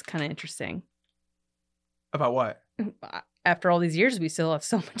thing that's kind of interesting. About what? After all these years, we still have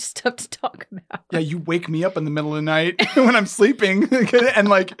so much stuff to talk about. Yeah, you wake me up in the middle of the night when I'm sleeping and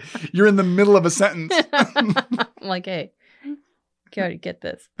like you're in the middle of a sentence. I'm like, hey, gotta get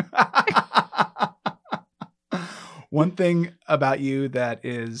this. One thing about you that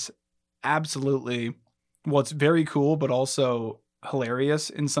is absolutely, well, it's very cool, but also hilarious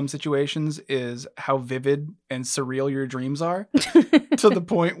in some situations is how vivid and surreal your dreams are to the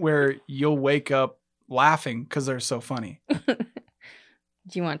point where you'll wake up laughing because they're so funny. Do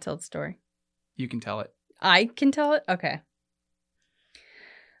you want to tell the story? You can tell it. I can tell it? Okay.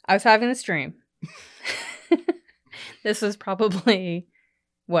 I was having this dream. This was probably,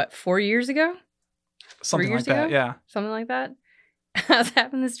 4 years ago? Something like that, yeah. Something like that. I was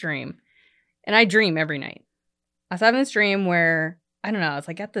having this dream. And I dream every night. I was having this dream where, I don't know, it's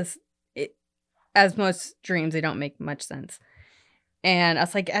like at this, as most dreams, they don't make much sense. And I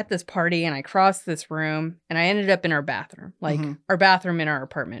was like at this party and I crossed this room and I ended up in our bathroom, like our bathroom in our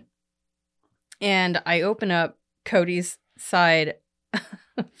apartment. And I open up Cody's side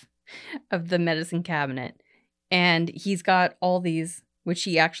of the medicine cabinet and he's got all these, which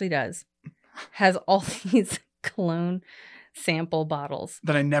he actually does, has all these cologne sample bottles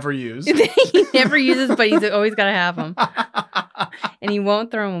that I never use. He never uses, but he's always got to have them. And he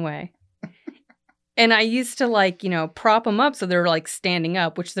won't throw them away. And I used to prop them up so they're like standing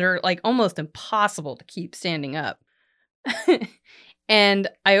up, which they're like almost impossible to keep standing up. And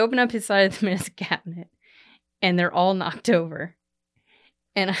I open up his side of the medicine cabinet and they're all knocked over.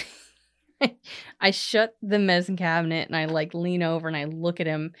 And I shut the medicine cabinet and I like lean over and I look at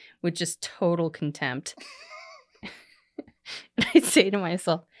him with just total contempt. And I say to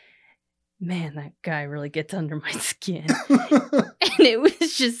myself, man, that guy really gets under my skin. And it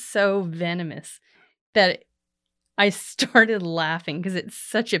was just so venomous that I started laughing because it's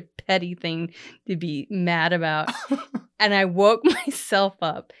such a petty thing to be mad about. And I woke myself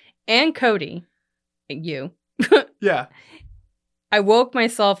up, and Cody, you. Yeah. I woke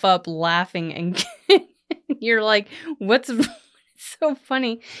myself up laughing, and you're like, what's so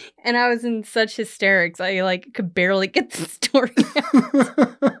funny? And I was in such hysterics. I like could barely get the story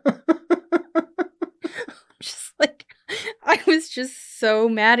out. Just like, I was just so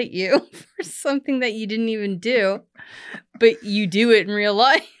mad at you for something that you didn't even do, but you do it in real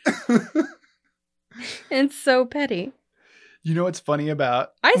life. And it's so petty. You know what's funny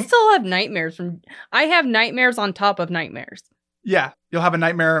about? I still have nightmares I have nightmares on top of nightmares. Yeah. You'll have a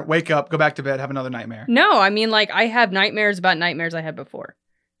nightmare, wake up, go back to bed, have another nightmare. No, I mean, like, I have nightmares about nightmares I had before.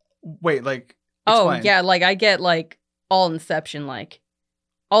 Wait, like, explain. Oh, yeah, like, I get, like, all Inception, like,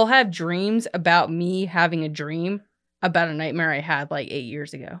 I'll have dreams about me having a dream about a nightmare I had, like, 8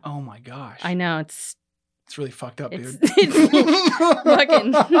 years ago. Oh, my gosh. I know, it's really fucked up, dude. It's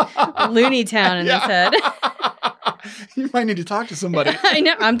fucking Looney Town in his head. You might need to talk to somebody. I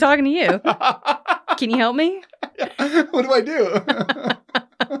know, I'm talking to you. Can you help me? What do I do?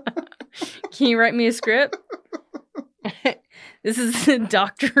 Can you write me a script? This is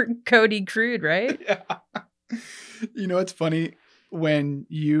Dr. Cody Crude, right? Yeah. You know, it's funny when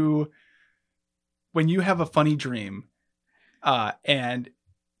you have a funny dream, and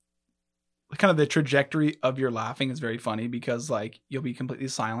kind of the trajectory of your laughing is very funny because like you'll be completely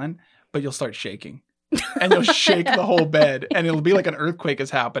silent, but you'll start shaking. And you'll shake the whole bed, and it'll be like an earthquake is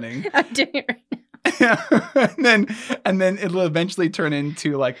happening. I'm doing it right now. and then it'll eventually turn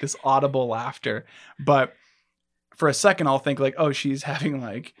into like this audible laughter. But for a second, I'll think like, oh, she's having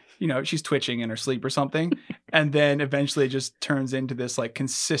like, you know, she's twitching in her sleep or something. And then eventually it just turns into this like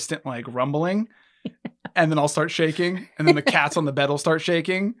consistent like rumbling. And then I'll start shaking. And then the cats on the bed will start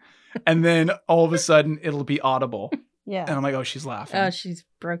shaking. And then all of a sudden it'll be audible. Yeah. And I'm like, oh, she's laughing. Oh, she's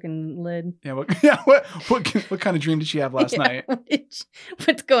broken lid. Yeah. What kind of dream did she have last night?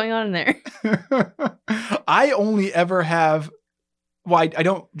 What's going on in there? I only ever have, well, I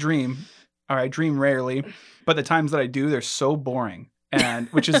don't dream, or I dream rarely, but the times that I do, they're so boring. And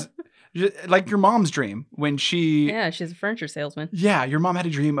which is like your mom's dream when she. Yeah, she's a furniture salesman. Yeah. Your mom had a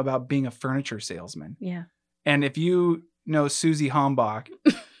dream about being a furniture salesman. Yeah. And if you know Susie Hombach,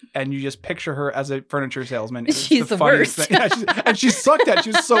 and you just picture her as a furniture salesman. She's the worst. Thing. Yeah, and she sucked at.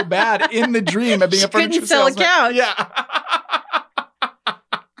 She was so bad in the dream at being a furniture salesman. Couldn't sell a couch. Yeah.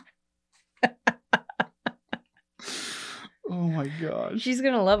 Oh my gosh. She's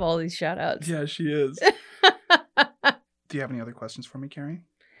gonna love all these shout outs. Yeah, she is. Do you have any other questions for me, Carrie?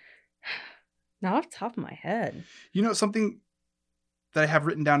 Not off the top of my head. You know, something that I have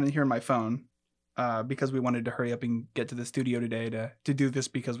written down in here in my phone, because we wanted to hurry up and get to the studio today to do this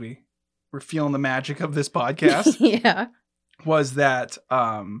because we're feeling the magic of this podcast. Yeah. Was that,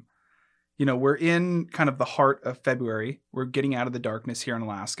 you know, we're in kind of the heart of February. We're getting out of the darkness here in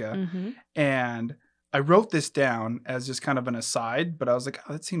Alaska. Mm-hmm. And I wrote this down as just kind of an aside, but I was like,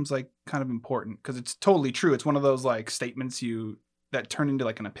 oh, that seems like kind of important because it's totally true. It's one of those like statements that turn into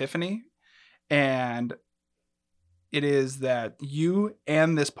like an epiphany. And it is that you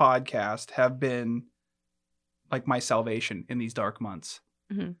and this podcast have been like my salvation in these dark months.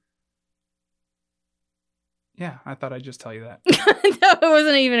 Mm-hmm. Yeah, I thought I'd just tell you that. No, it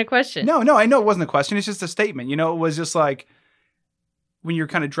wasn't even a question. No, I know it wasn't a question. It's just a statement. You know, it was just like when you're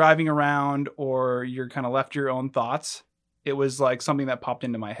kind of driving around or you're kind of left your own thoughts, it was like something that popped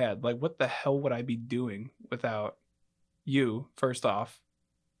into my head. Like, what the hell would I be doing without you, first off,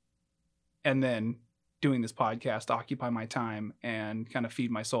 and then doing this podcast to occupy my time and kind of feed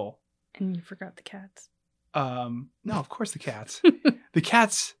my soul. And you forgot the cats. No, of course the cats. The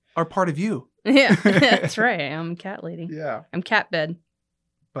cats are part of you. Yeah, that's right. I'm cat lady. Yeah. I'm cat bed.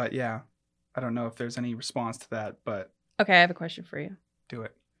 But yeah, I don't know if there's any response to that, but. Okay, I have a question for you. Do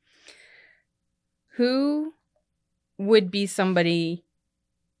it. Who would be somebody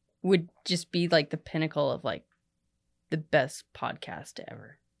would just be like the pinnacle of like the best podcast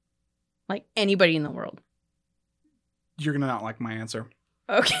ever? Like anybody in the world. You're going to not like my answer.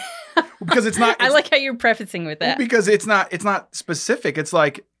 Okay. Because it's not. I like how you're prefacing with that. Because it's not specific. It's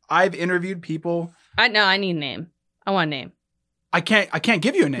like I've interviewed people. I need a name. I want a name. I can't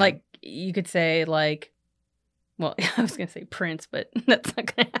give you a name. Like you could say like, well, I was going to say Prince, but that's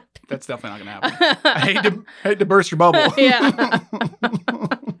not going to happen. That's definitely not going to happen. I hate to burst your bubble. Yeah.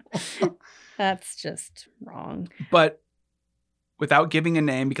 That's just wrong. But without giving a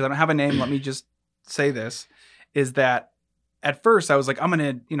name, because I don't have a name, let me just say this, is that at first I was like, I'm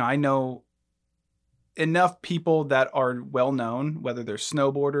going to, I know enough people that are well known, whether they're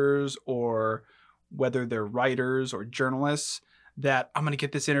snowboarders or whether they're writers or journalists, that I'm going to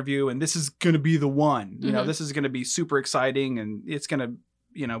get this interview and this is going to be the one. You know, Mhm. this is going to be super exciting and it's going to,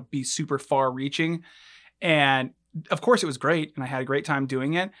 you know, be super far reaching. And of course it was great and I had a great time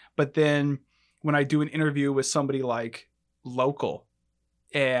doing it. But then when I do an interview with somebody like local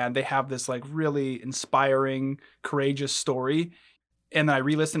and they have this like really inspiring, courageous story, and then I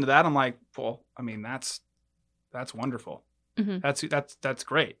re-listen to that, I'm like, well, I mean, that's wonderful. Mhm. That's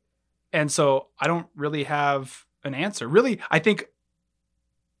great. And so I don't really have an answer. Really, I think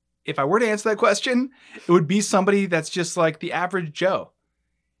if I were to answer that question, it would be somebody that's just like the average Joe.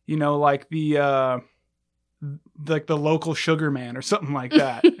 You know, like the local sugar man or something like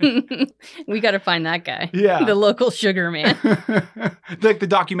that. We got to find that guy. Yeah. The local sugar man. Like the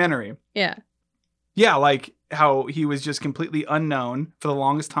documentary. Yeah. Yeah, like how he was just completely unknown for the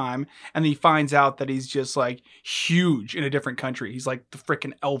longest time, and then he finds out that he's just like huge in a different country. He's like the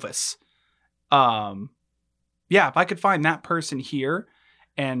freaking Elvis. Yeah, if I could find that person here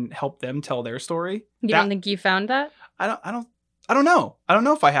and help them tell their story. You don't think you found that? I don't know. I don't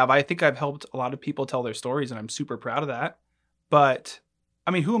know if I have. I think I've helped a lot of people tell their stories and I'm super proud of that. But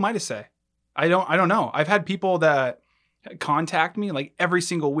I mean, who am I to say? I don't know. I've had people that contact me like every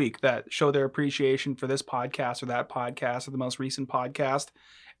single week that show their appreciation for this podcast or that podcast or the most recent podcast,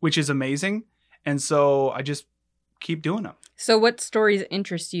 which is amazing. And so I just keep doing them. So what stories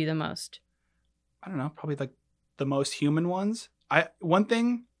interest you the most? I don't know, probably like the most human ones. One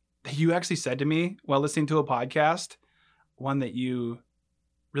thing that you actually said to me while listening to a podcast, one that you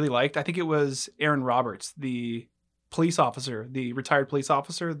really liked, I think it was Aaron Roberts, the police officer, the retired police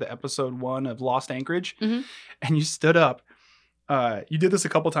officer, the episode 1 of Lost Anchorage. Mhm. And you stood up. You did this a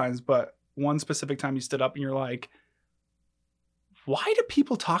couple times, but one specific time you stood up and you're like, why do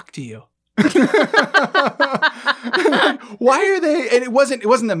people talk to you? Why are they? And it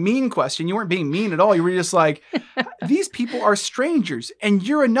wasn't a mean question. You weren't being mean at all. You were just like, these people are strangers and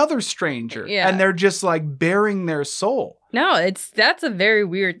you're another stranger. Yeah. And they're just like bearing their soul. No, that's a very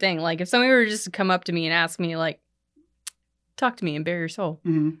weird thing. Like if somebody were just to come up to me and ask me like, talk to me and bare your soul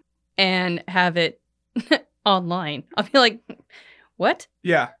and have it online, I'll be like, what?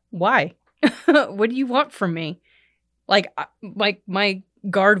 Yeah. Why? What do you want from me? Like my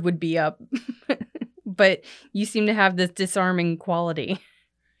guard would be up, but you seem to have this disarming quality.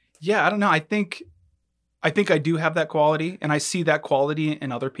 Yeah. I don't know. I think I do have that quality and I see that quality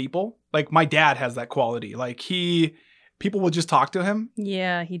in other people. Like my dad has that quality. Like people will just talk to him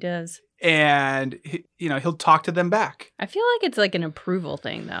Yeah, he does. and he'll talk to them back. I feel like it's like an approval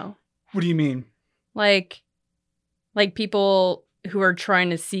thing though. What do you mean? Like people who are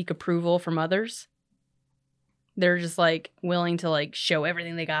trying to seek approval from others. They're just like willing to like show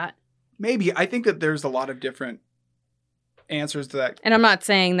everything they got. Maybe. I think that there's a lot of different answers to that. And I'm not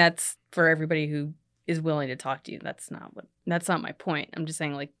saying that's for everybody who is willing to talk to you. That's not my point. I'm just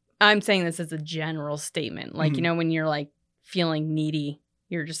saying like I'm saying this as a general statement. Like, you know, when you're like feeling needy,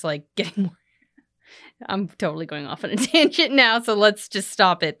 you're just like getting more. I'm totally going off on a tangent now, so let's just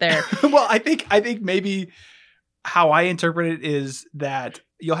stop it there. Well, I think maybe how I interpret it is that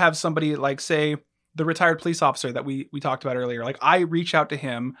you'll have somebody like, say, the retired police officer that we talked about earlier. Like I reach out to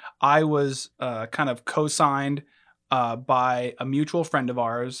him. I was kind of co-signed by a mutual friend of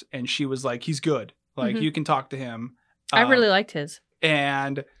ours, and she was like, he's good. Like you can talk to him. I really liked his.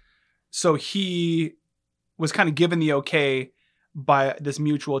 And so he was kind of given the okay by this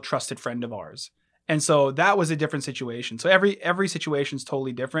mutual trusted friend of ours. And so that was a different situation. So every situation is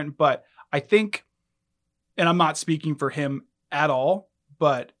totally different. But I think, and I'm not speaking for him at all,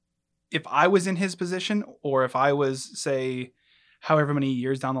 but if I was in his position, or if I was, say, however many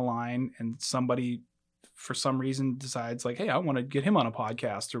years down the line, and somebody for some reason decides like, hey, I want to get him on a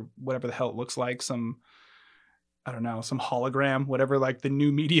podcast or whatever the hell it looks like, some hologram, whatever like the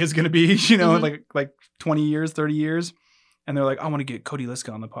new media is going to be, you know, like 20 years, 30 years. And they're like, I want to get Cody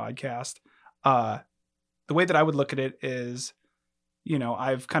Liska on the podcast. The way that I would look at it is, you know,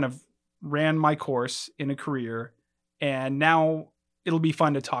 I've kind of ran my course in a career and now it'll be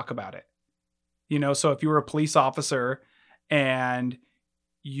fun to talk about it. You know, so if you were a police officer and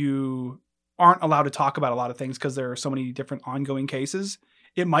you aren't allowed to talk about a lot of things because there are so many different ongoing cases,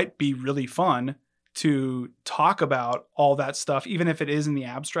 it might be really fun to talk about all that stuff, even if it is in the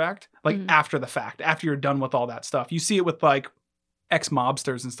abstract, like after the fact, after you're done with all that stuff. You see it with like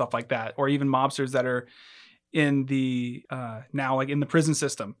ex-mobsters and stuff like that, or even mobsters that are in the now like in the prison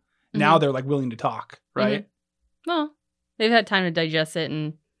system. Now they're like willing to talk, right? Well, they've had time to digest it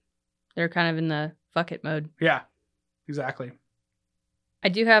and they're kind of in the fuck it mode. Yeah, exactly. I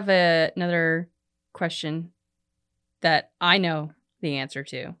do have another question that I know the answer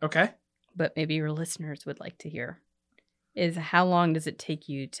to. Okay. but maybe your listeners would like to hear, is how long does it take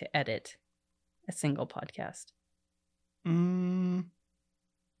you to edit a single podcast? Mm,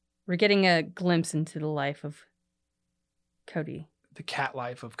 We're getting a glimpse into the life of Cody. the cat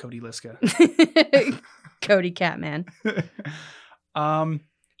life of Cody Liska. Cody Catman.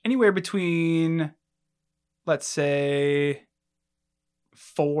 Anywhere between, let's say,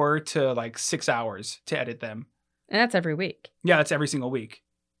 4 to like 6 hours to edit them. And that's every week. Yeah, that's every single week.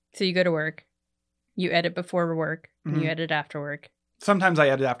 So you go to work, you edit before work, and you Mhm. edit after work. Sometimes I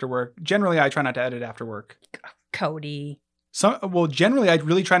edit after work. Generally, I try not to edit after work. Cody. Generally, I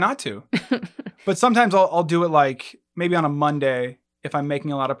really try not to. But sometimes I'll do it like maybe on a Monday. If I'm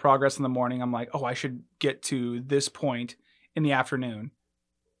making a lot of progress in the morning, I'm like, oh, I should get to this point in the afternoon.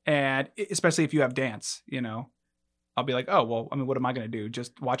 And especially if you have dance, you know, I'll be like, oh, well, I mean, what am I going to do?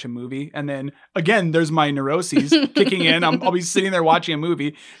 Just watch a movie? And then again, there's my neuroses kicking in. I'll be sitting there watching a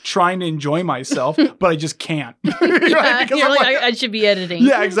movie, trying to enjoy myself, but I just can't. Yeah, Right? Because you're I'm like, I should be editing.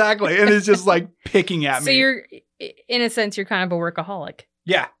 yeah, exactly. And it's just like picking at So me. you're, in a sense, you're kind of a workaholic.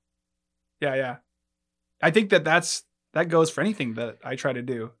 Yeah. I think that goes for anything that I try to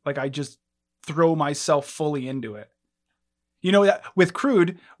do. Like I just throw myself fully into it. You know, with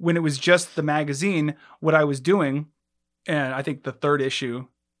Crude, when it was just the magazine, what I was doing, and I think the third issue,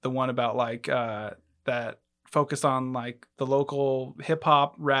 the one about like that focused on like the local hip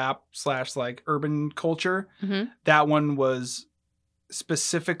hop rap / like urban culture, Mhm. that one was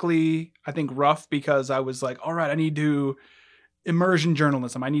specifically, I think, rough because I was like, all right, I need to immersion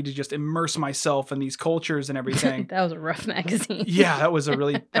journalism. I need to just immerse myself in these cultures and everything. That was a rough magazine. Yeah, that was a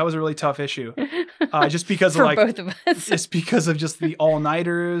really tough issue. Just because For of like both of us. just because of just the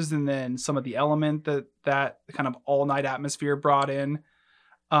all-nighters and then some of the element that kind of all-night atmosphere brought in.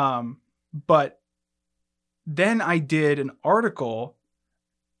 But then I did an article,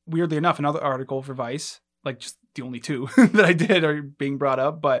 weirdly enough, another article for Vice, like just the only two that I did are being brought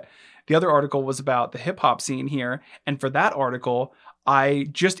up. But the other article was about the hip hop scene here. And for that article, I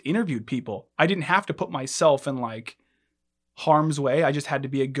just interviewed people. I didn't have to put myself in like harm's way. I just had to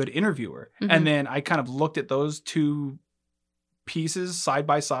be a good interviewer. Mhm. And then I kind of looked at those two pieces side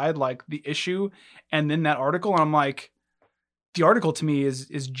by side, like the issue and then that article. And I'm like, the article to me is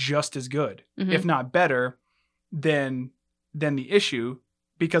just as good, Mhm. if not better than the issue,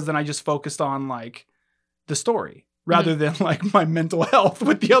 because then I just focused on like the story rather than like my mental health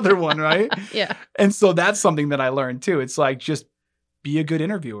with the other one. Right. Yeah. And so that's something that I learned too. It's like, just be a good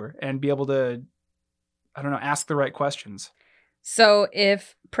interviewer and be able to, I don't know, ask the right questions. So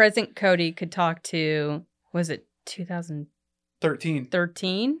if present Cody could talk to, was it 2013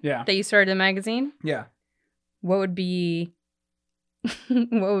 13. Yeah. that you started the magazine? Yeah. What would be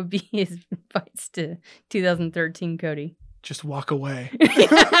his advice to 2013 Cody? Just walk away.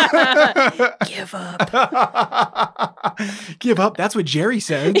 Give up. Give up. That's what Jerry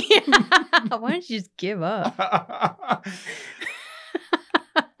said. Why don't you just give up?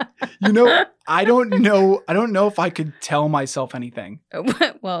 You know, I don't know if I could tell myself anything.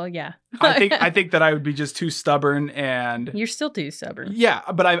 Well, yeah. I think that I would be just too stubborn and You're still too stubborn. yeah,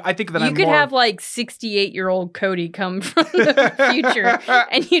 but I think that You I'm could more... have like 68-year-old Cody come from the future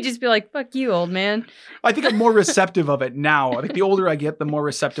and you just be like, fuck you, old man. I think I'm more receptive of it now. I think the older I get, the more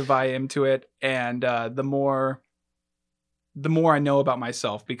receptive I am to it, and the more I know about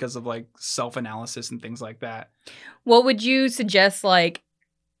myself because of like self-analysis and things like that. What would you suggest? Like,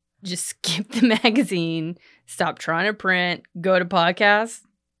 just skip the magazine, stop trying to print, go to podcasts?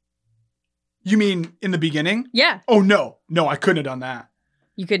 You mean in the beginning? Yeah. Oh, no, I couldn't have done that.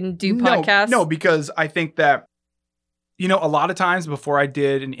 You couldn't do podcasts? No, because I think that, you know, a lot of times before I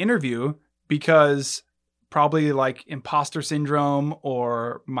did an interview, because probably like imposter syndrome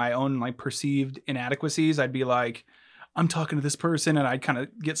or my own like perceived inadequacies, I'd be like, I'm talking to this person, and I'd kind of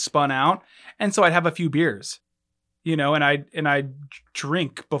get spun out. And so I'd have a few beers, you know, and I'd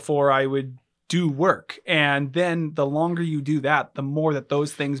drink before I would do work. And then the longer you do that, the more that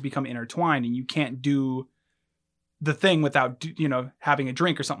those things become intertwined, and you can't do the thing without, you know, having a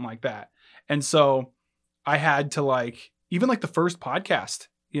drink or something like that. And so I had to like, even like the first podcast,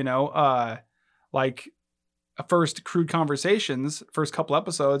 you know, like a first Crude Conversations, first couple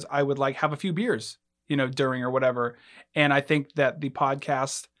episodes, I would like have a few beers, you know, during or whatever. And I think that the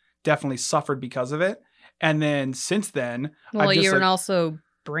podcast definitely suffered because of it. And then since then, Well, I've just, you're like, also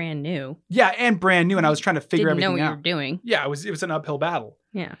brand new. yeah, and brand new. And I was trying to figure Didn't know everything what out. you were doing. Yeah, it was an uphill battle.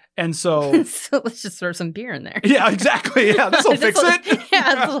 Yeah. And so, So let's just throw some beer in there. yeah, exactly. Yeah, this will fix it.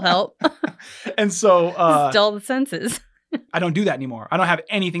 Yeah, this will help. And so, Dull the senses. I don't do that anymore. I don't have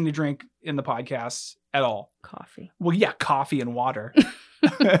anything to drink in the podcasts at all. Coffee. Well, yeah, coffee and water.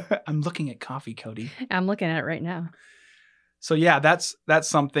 I'm looking at coffee, Cody. I'm looking at it right now. So yeah, that's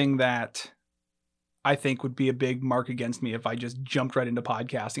something that I think would be a big mark against me if I just jumped right into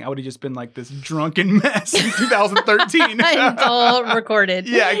podcasting. I would have just been like this drunken mess in 2013. It's all recorded.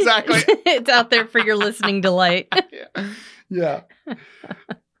 Yeah, exactly. It's out there for your listening delight. Yeah.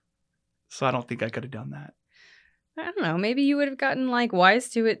 So I don't think I could have done that. I don't know. Maybe you would have gotten like wise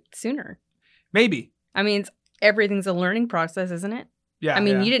to it sooner. Maybe. I mean, everything's a learning process, isn't it? Yeah. I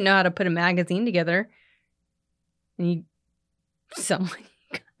mean, yeah. you didn't know how to put a magazine together. And you something.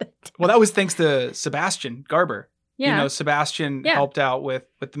 Well, that was thanks to Sebastian Garber. Yeah. You know, Sebastian Yeah. helped out with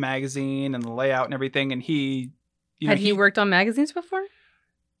the magazine and the layout and everything. And he, you know, Had he worked on magazines before?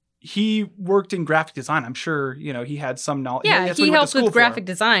 he worked in graphic design. I'm sure, you know, he had some knowledge. Yeah, That's what he went to helped school with for. graphic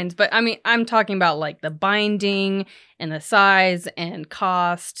designs. But I mean, I'm talking about like the binding and the size and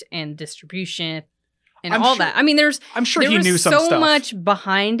cost and distribution and I'm all sure- that. I mean, I'm sure there he was knew some so stuff. much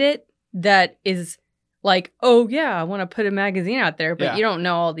behind it that is like, oh yeah, I want to put a magazine out there, but Yeah. you don't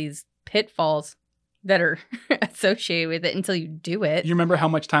know all these pitfalls that are associated with it until you do it. You remember how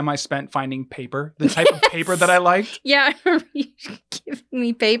much time I spent finding paper, the type of paper that I liked? Yeah, I remember you giving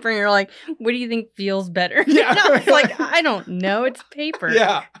me paper and you're like, what do you think feels better? Yeah. And I was like, I don't know. It's paper.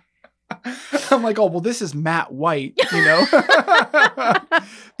 Yeah. I'm like, oh, well, this is matte white, you know?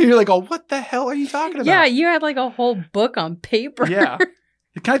 And you're like, oh, what the hell are you talking about? Yeah, you had like a whole book on paper. Yeah.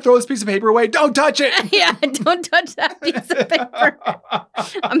 Can I throw this piece of paper away? Don't touch it. Yeah, don't touch that piece of paper.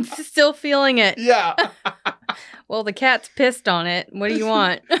 I'm still feeling it. Yeah. Well, the cat's pissed on it. What do you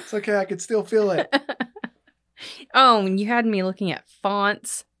want? It's okay. I can still feel it. Oh, and you had me looking at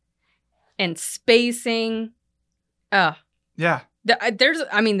fonts and spacing. Yeah. There's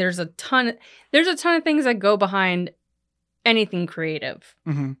a ton of things that go behind anything creative.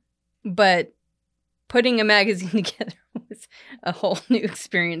 hmm But putting a magazine together was a whole new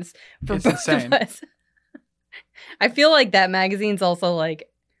experience for It's both insane. of us. I feel like that magazine's also like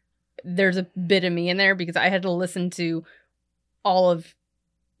there's a bit of me in there because I had to listen to all of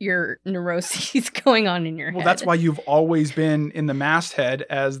your neuroses going on in your head. Well, that's why you've always been in the masthead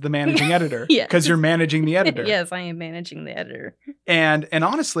as the managing editor. Yes. Because you're managing the editor. Yes, I am managing the editor. And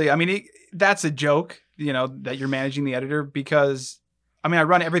honestly, I mean, that's a joke, you know, that you're managing the editor because, I mean, I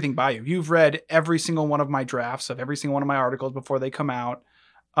run everything by you. You've read every single one of my drafts of every single one of my articles before they come out.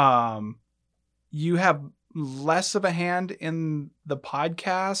 You have less of a hand in the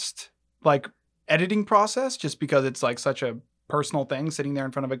podcast, like editing process, just because it's like such a personal thing sitting there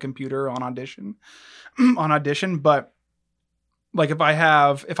in front of a computer on audition. But like if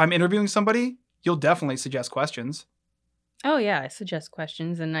I'm interviewing somebody, you'll definitely suggest questions. Oh yeah, I suggest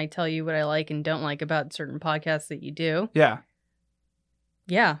questions and I tell you what I like and don't like about certain podcasts that you do. Yeah.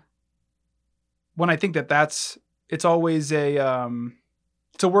 Yeah. When I think it's always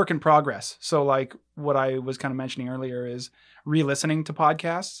it's a work in progress. So like what I was kind of mentioning earlier is re-listening to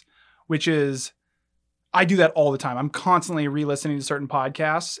podcasts, which is, I do that all the time. I'm constantly re-listening to certain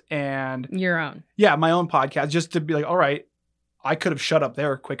podcasts and Your own. yeah, my own podcast, just to be like, all right, I could have shut up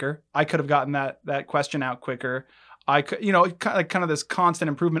there quicker. I could have gotten that question out quicker. I could, you know, kind of this constant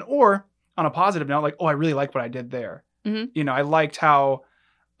improvement, or on a positive note, like, oh, I really like what I did there. Mhm. You know, I liked how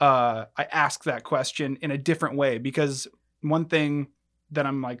I asked that question in a different way, because one thing that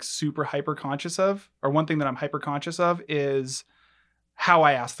I'm like super hyper conscious of, or one thing that I'm hyper conscious of is how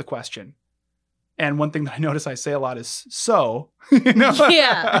I ask the question. And one thing that I notice I say a lot is so, you know?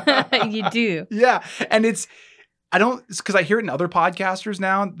 Yeah, you do. Yeah. And it's because I hear it in other podcasters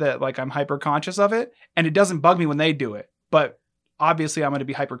now that like I'm hyper conscious of it, and it doesn't bug me when they do it. But obviously I'm going to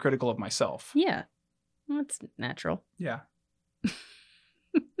be hypercritical of myself. Yeah. That's natural. Yeah.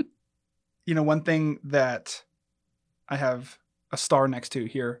 You know, one thing that I have a star next to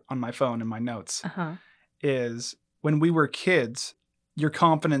here on my phone in my notes Uh-huh. is when we were kids, your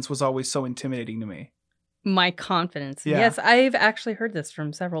confidence was always so intimidating to me. My confidence. Yeah. Yes, I've actually heard this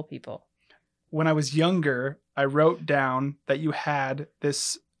from several people. When I was younger, I wrote down that you had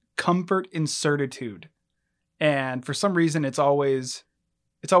this comfort in certitude. And for some reason, it's always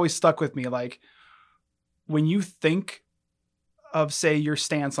stuck with me. Like when you think of, say, your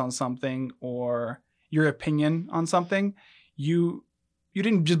stance on something or your opinion on something, you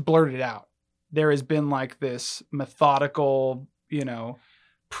didn't just blurt it out. There has been like this methodical, you know,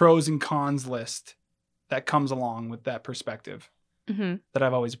 pros and cons list that comes along with that perspective Mm-hmm. that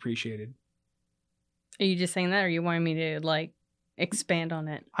I've always appreciated. Are you just saying that, or you wanting me to like expand on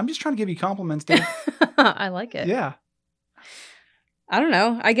it? I'm just trying to give you compliments, Dave. I like it. Yeah. I don't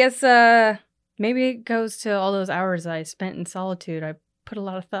know. I guess Maybe it goes to all those hours I spent in solitude. I put a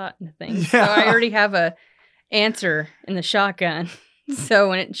lot of thought into things. Yeah. So I already have a answer in the shotgun. So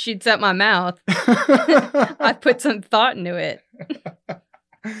when it shoots out my mouth, I put some thought into it.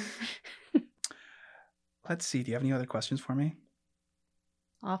 Let's see. Do you have any other questions for me?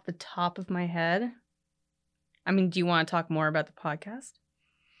 Off the top of my head. I mean, do you want to talk more about the podcast?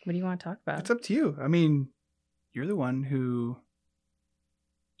 What do you want to talk about? It's up to you. I mean, you're the one who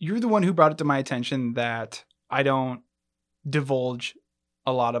brought it to my attention that I don't divulge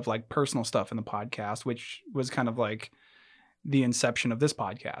a lot of like personal stuff in the podcast, which was kind of like the inception of this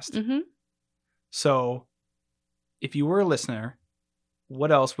podcast. Mm-hmm. So if you were a listener,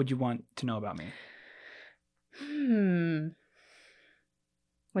 what else would you want to know about me?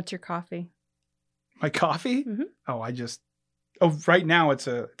 What's your coffee? My coffee? Mhm. Right now it's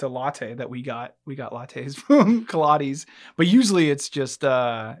a latte that we got. We got lattes from Pilates, but usually it's just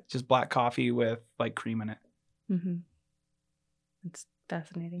black coffee with like cream in it. Mm-hmm. It's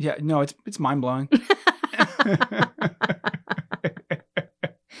fascinating. Yeah, no, it's mind blowing.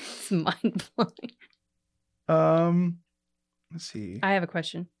 It's mind blowing. Let's see. I have a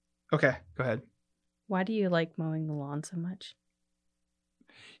question. Okay, go ahead. Why do you like mowing the lawn so much?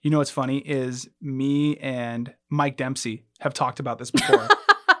 You know what's funny is me and Mike Dempsey have talked about this before.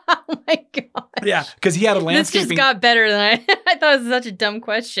 Oh my god. Yeah, because he had a This landscaping. just got better than I thought. It was such a dumb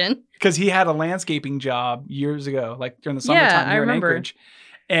question. Because he had a landscaping job years ago, like during the summertime Yeah, I here in remember. Anchorage,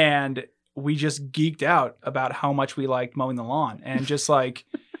 and we just geeked out about how much we liked mowing the lawn, and just like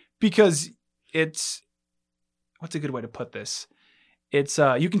because it's what's a good way to put this? It's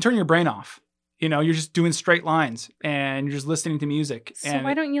you can turn your brain off. You know, you're just doing straight lines and you're just listening to music. So and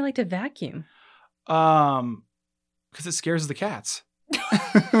why don't you like to vacuum? because it scares the cats.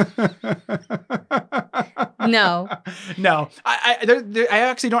 No. No. I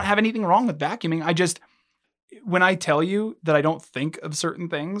actually don't have anything wrong with vacuuming. I just, when I tell you that I don't think of certain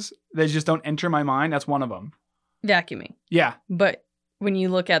things, they just don't enter my mind. That's one of them. Vacuuming. Yeah. But when you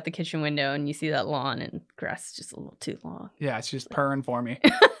look out the kitchen window and you see that lawn and grass is just a little too long. Yeah. It's just purring for me.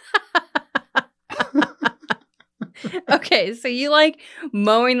 Okay, so you like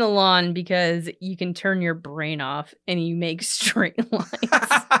mowing the lawn because you can turn your brain off and you make straight lines.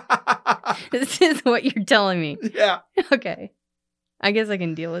 This is what you're telling me. Yeah. Okay. I guess I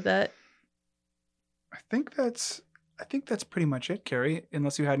can deal with that. I think that's pretty much it, Carrie,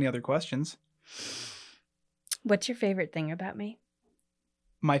 unless you had any other questions. What's your favorite thing about me?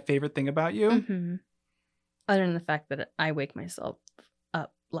 My favorite thing about you? Mm-hmm. Other than the fact that I wake myself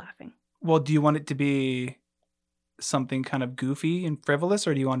up laughing. Well, do you want it to be something kind of goofy and frivolous,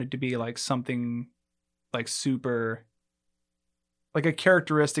 or do you want it to be like something like super, like a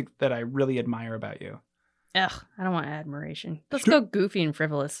characteristic that I really admire about you? Ugh, I don't want admiration. Let's go goofy and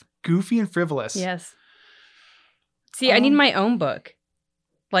frivolous. Goofy and frivolous. Yes. See, I need my own book.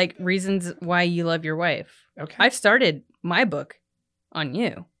 Like Reasons Why You Love Your Wife. Okay. I've started my book on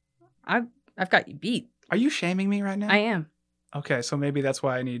you. I've got you beat. Are you shaming me right now? I am. Okay, so maybe that's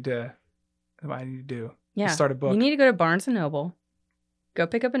what I need to do. Yeah. Start a book. You need to go to Barnes & Noble, go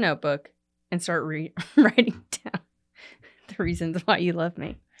pick up a notebook, and start writing down the reasons why you love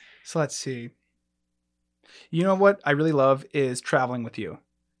me. So let's see. You know what I really love is traveling with you.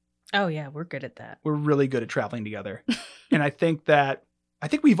 Oh, yeah, we're good at that. We're really good at traveling together. And I think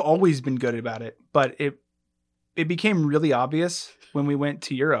we've always been good about it, but it became really obvious when we went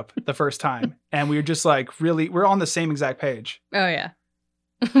to Europe the first time. And we were just like, really, we're on the same exact page. Oh, yeah.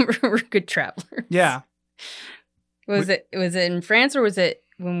 We're good travelers. Yeah. Was it in France, or was it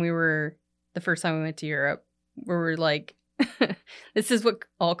when we were the first time we went to Europe where we're like, this is what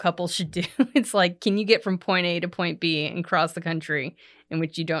all couples should do. It's like, can you get from point A to point B and cross the country in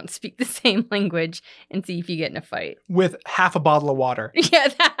which you don't speak the same language and see if you get in a fight? With half a bottle of water. Yeah,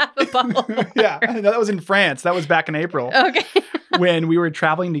 half a bottle. Yeah. That was in France. That was back in April. Okay. When we were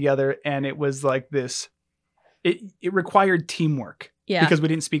traveling together, and it was like this, it required teamwork. Yeah. Because we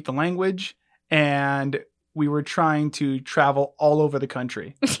didn't speak the language, and we were trying to travel all over the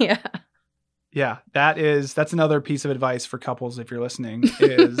country. Yeah. Yeah, that's another piece of advice for couples if you're listening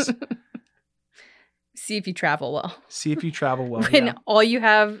is See if you travel well. see if you travel well. When Yeah. all you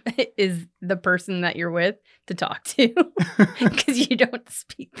have is the person that you're with to talk to because you don't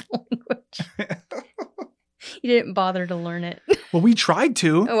speak the language. You didn't bother to learn it. Well, we tried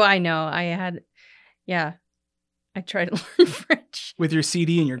to Oh, I know. I tried to learn French. with your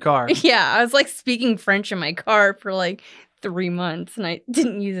CD in your car. Yeah, I was like speaking French in my car for like 3 months and I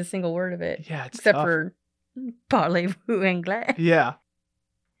didn't use a single word of it. Yeah, it's Except tough. for parlez-vous anglais? Yeah.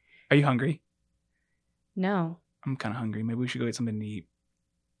 Are you hungry? No. I'm kind of hungry. Maybe we should go get something to eat.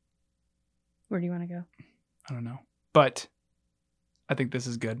 Where do you want to go? I don't know. But I think this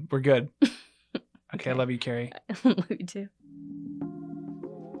is good. We're good. Okay, I love you, Carrie. I love you too.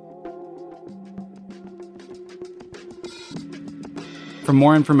 For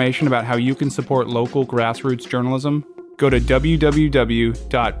more information about how you can support local grassroots journalism, go to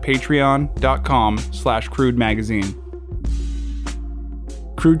www.patreon.com/Crude Magazine.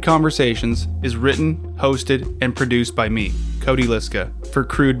 Crude Conversations is written, hosted, and produced by me, Cody Liska, for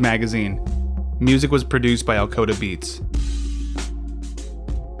Crude Magazine. Music was produced by Alcoda Beats.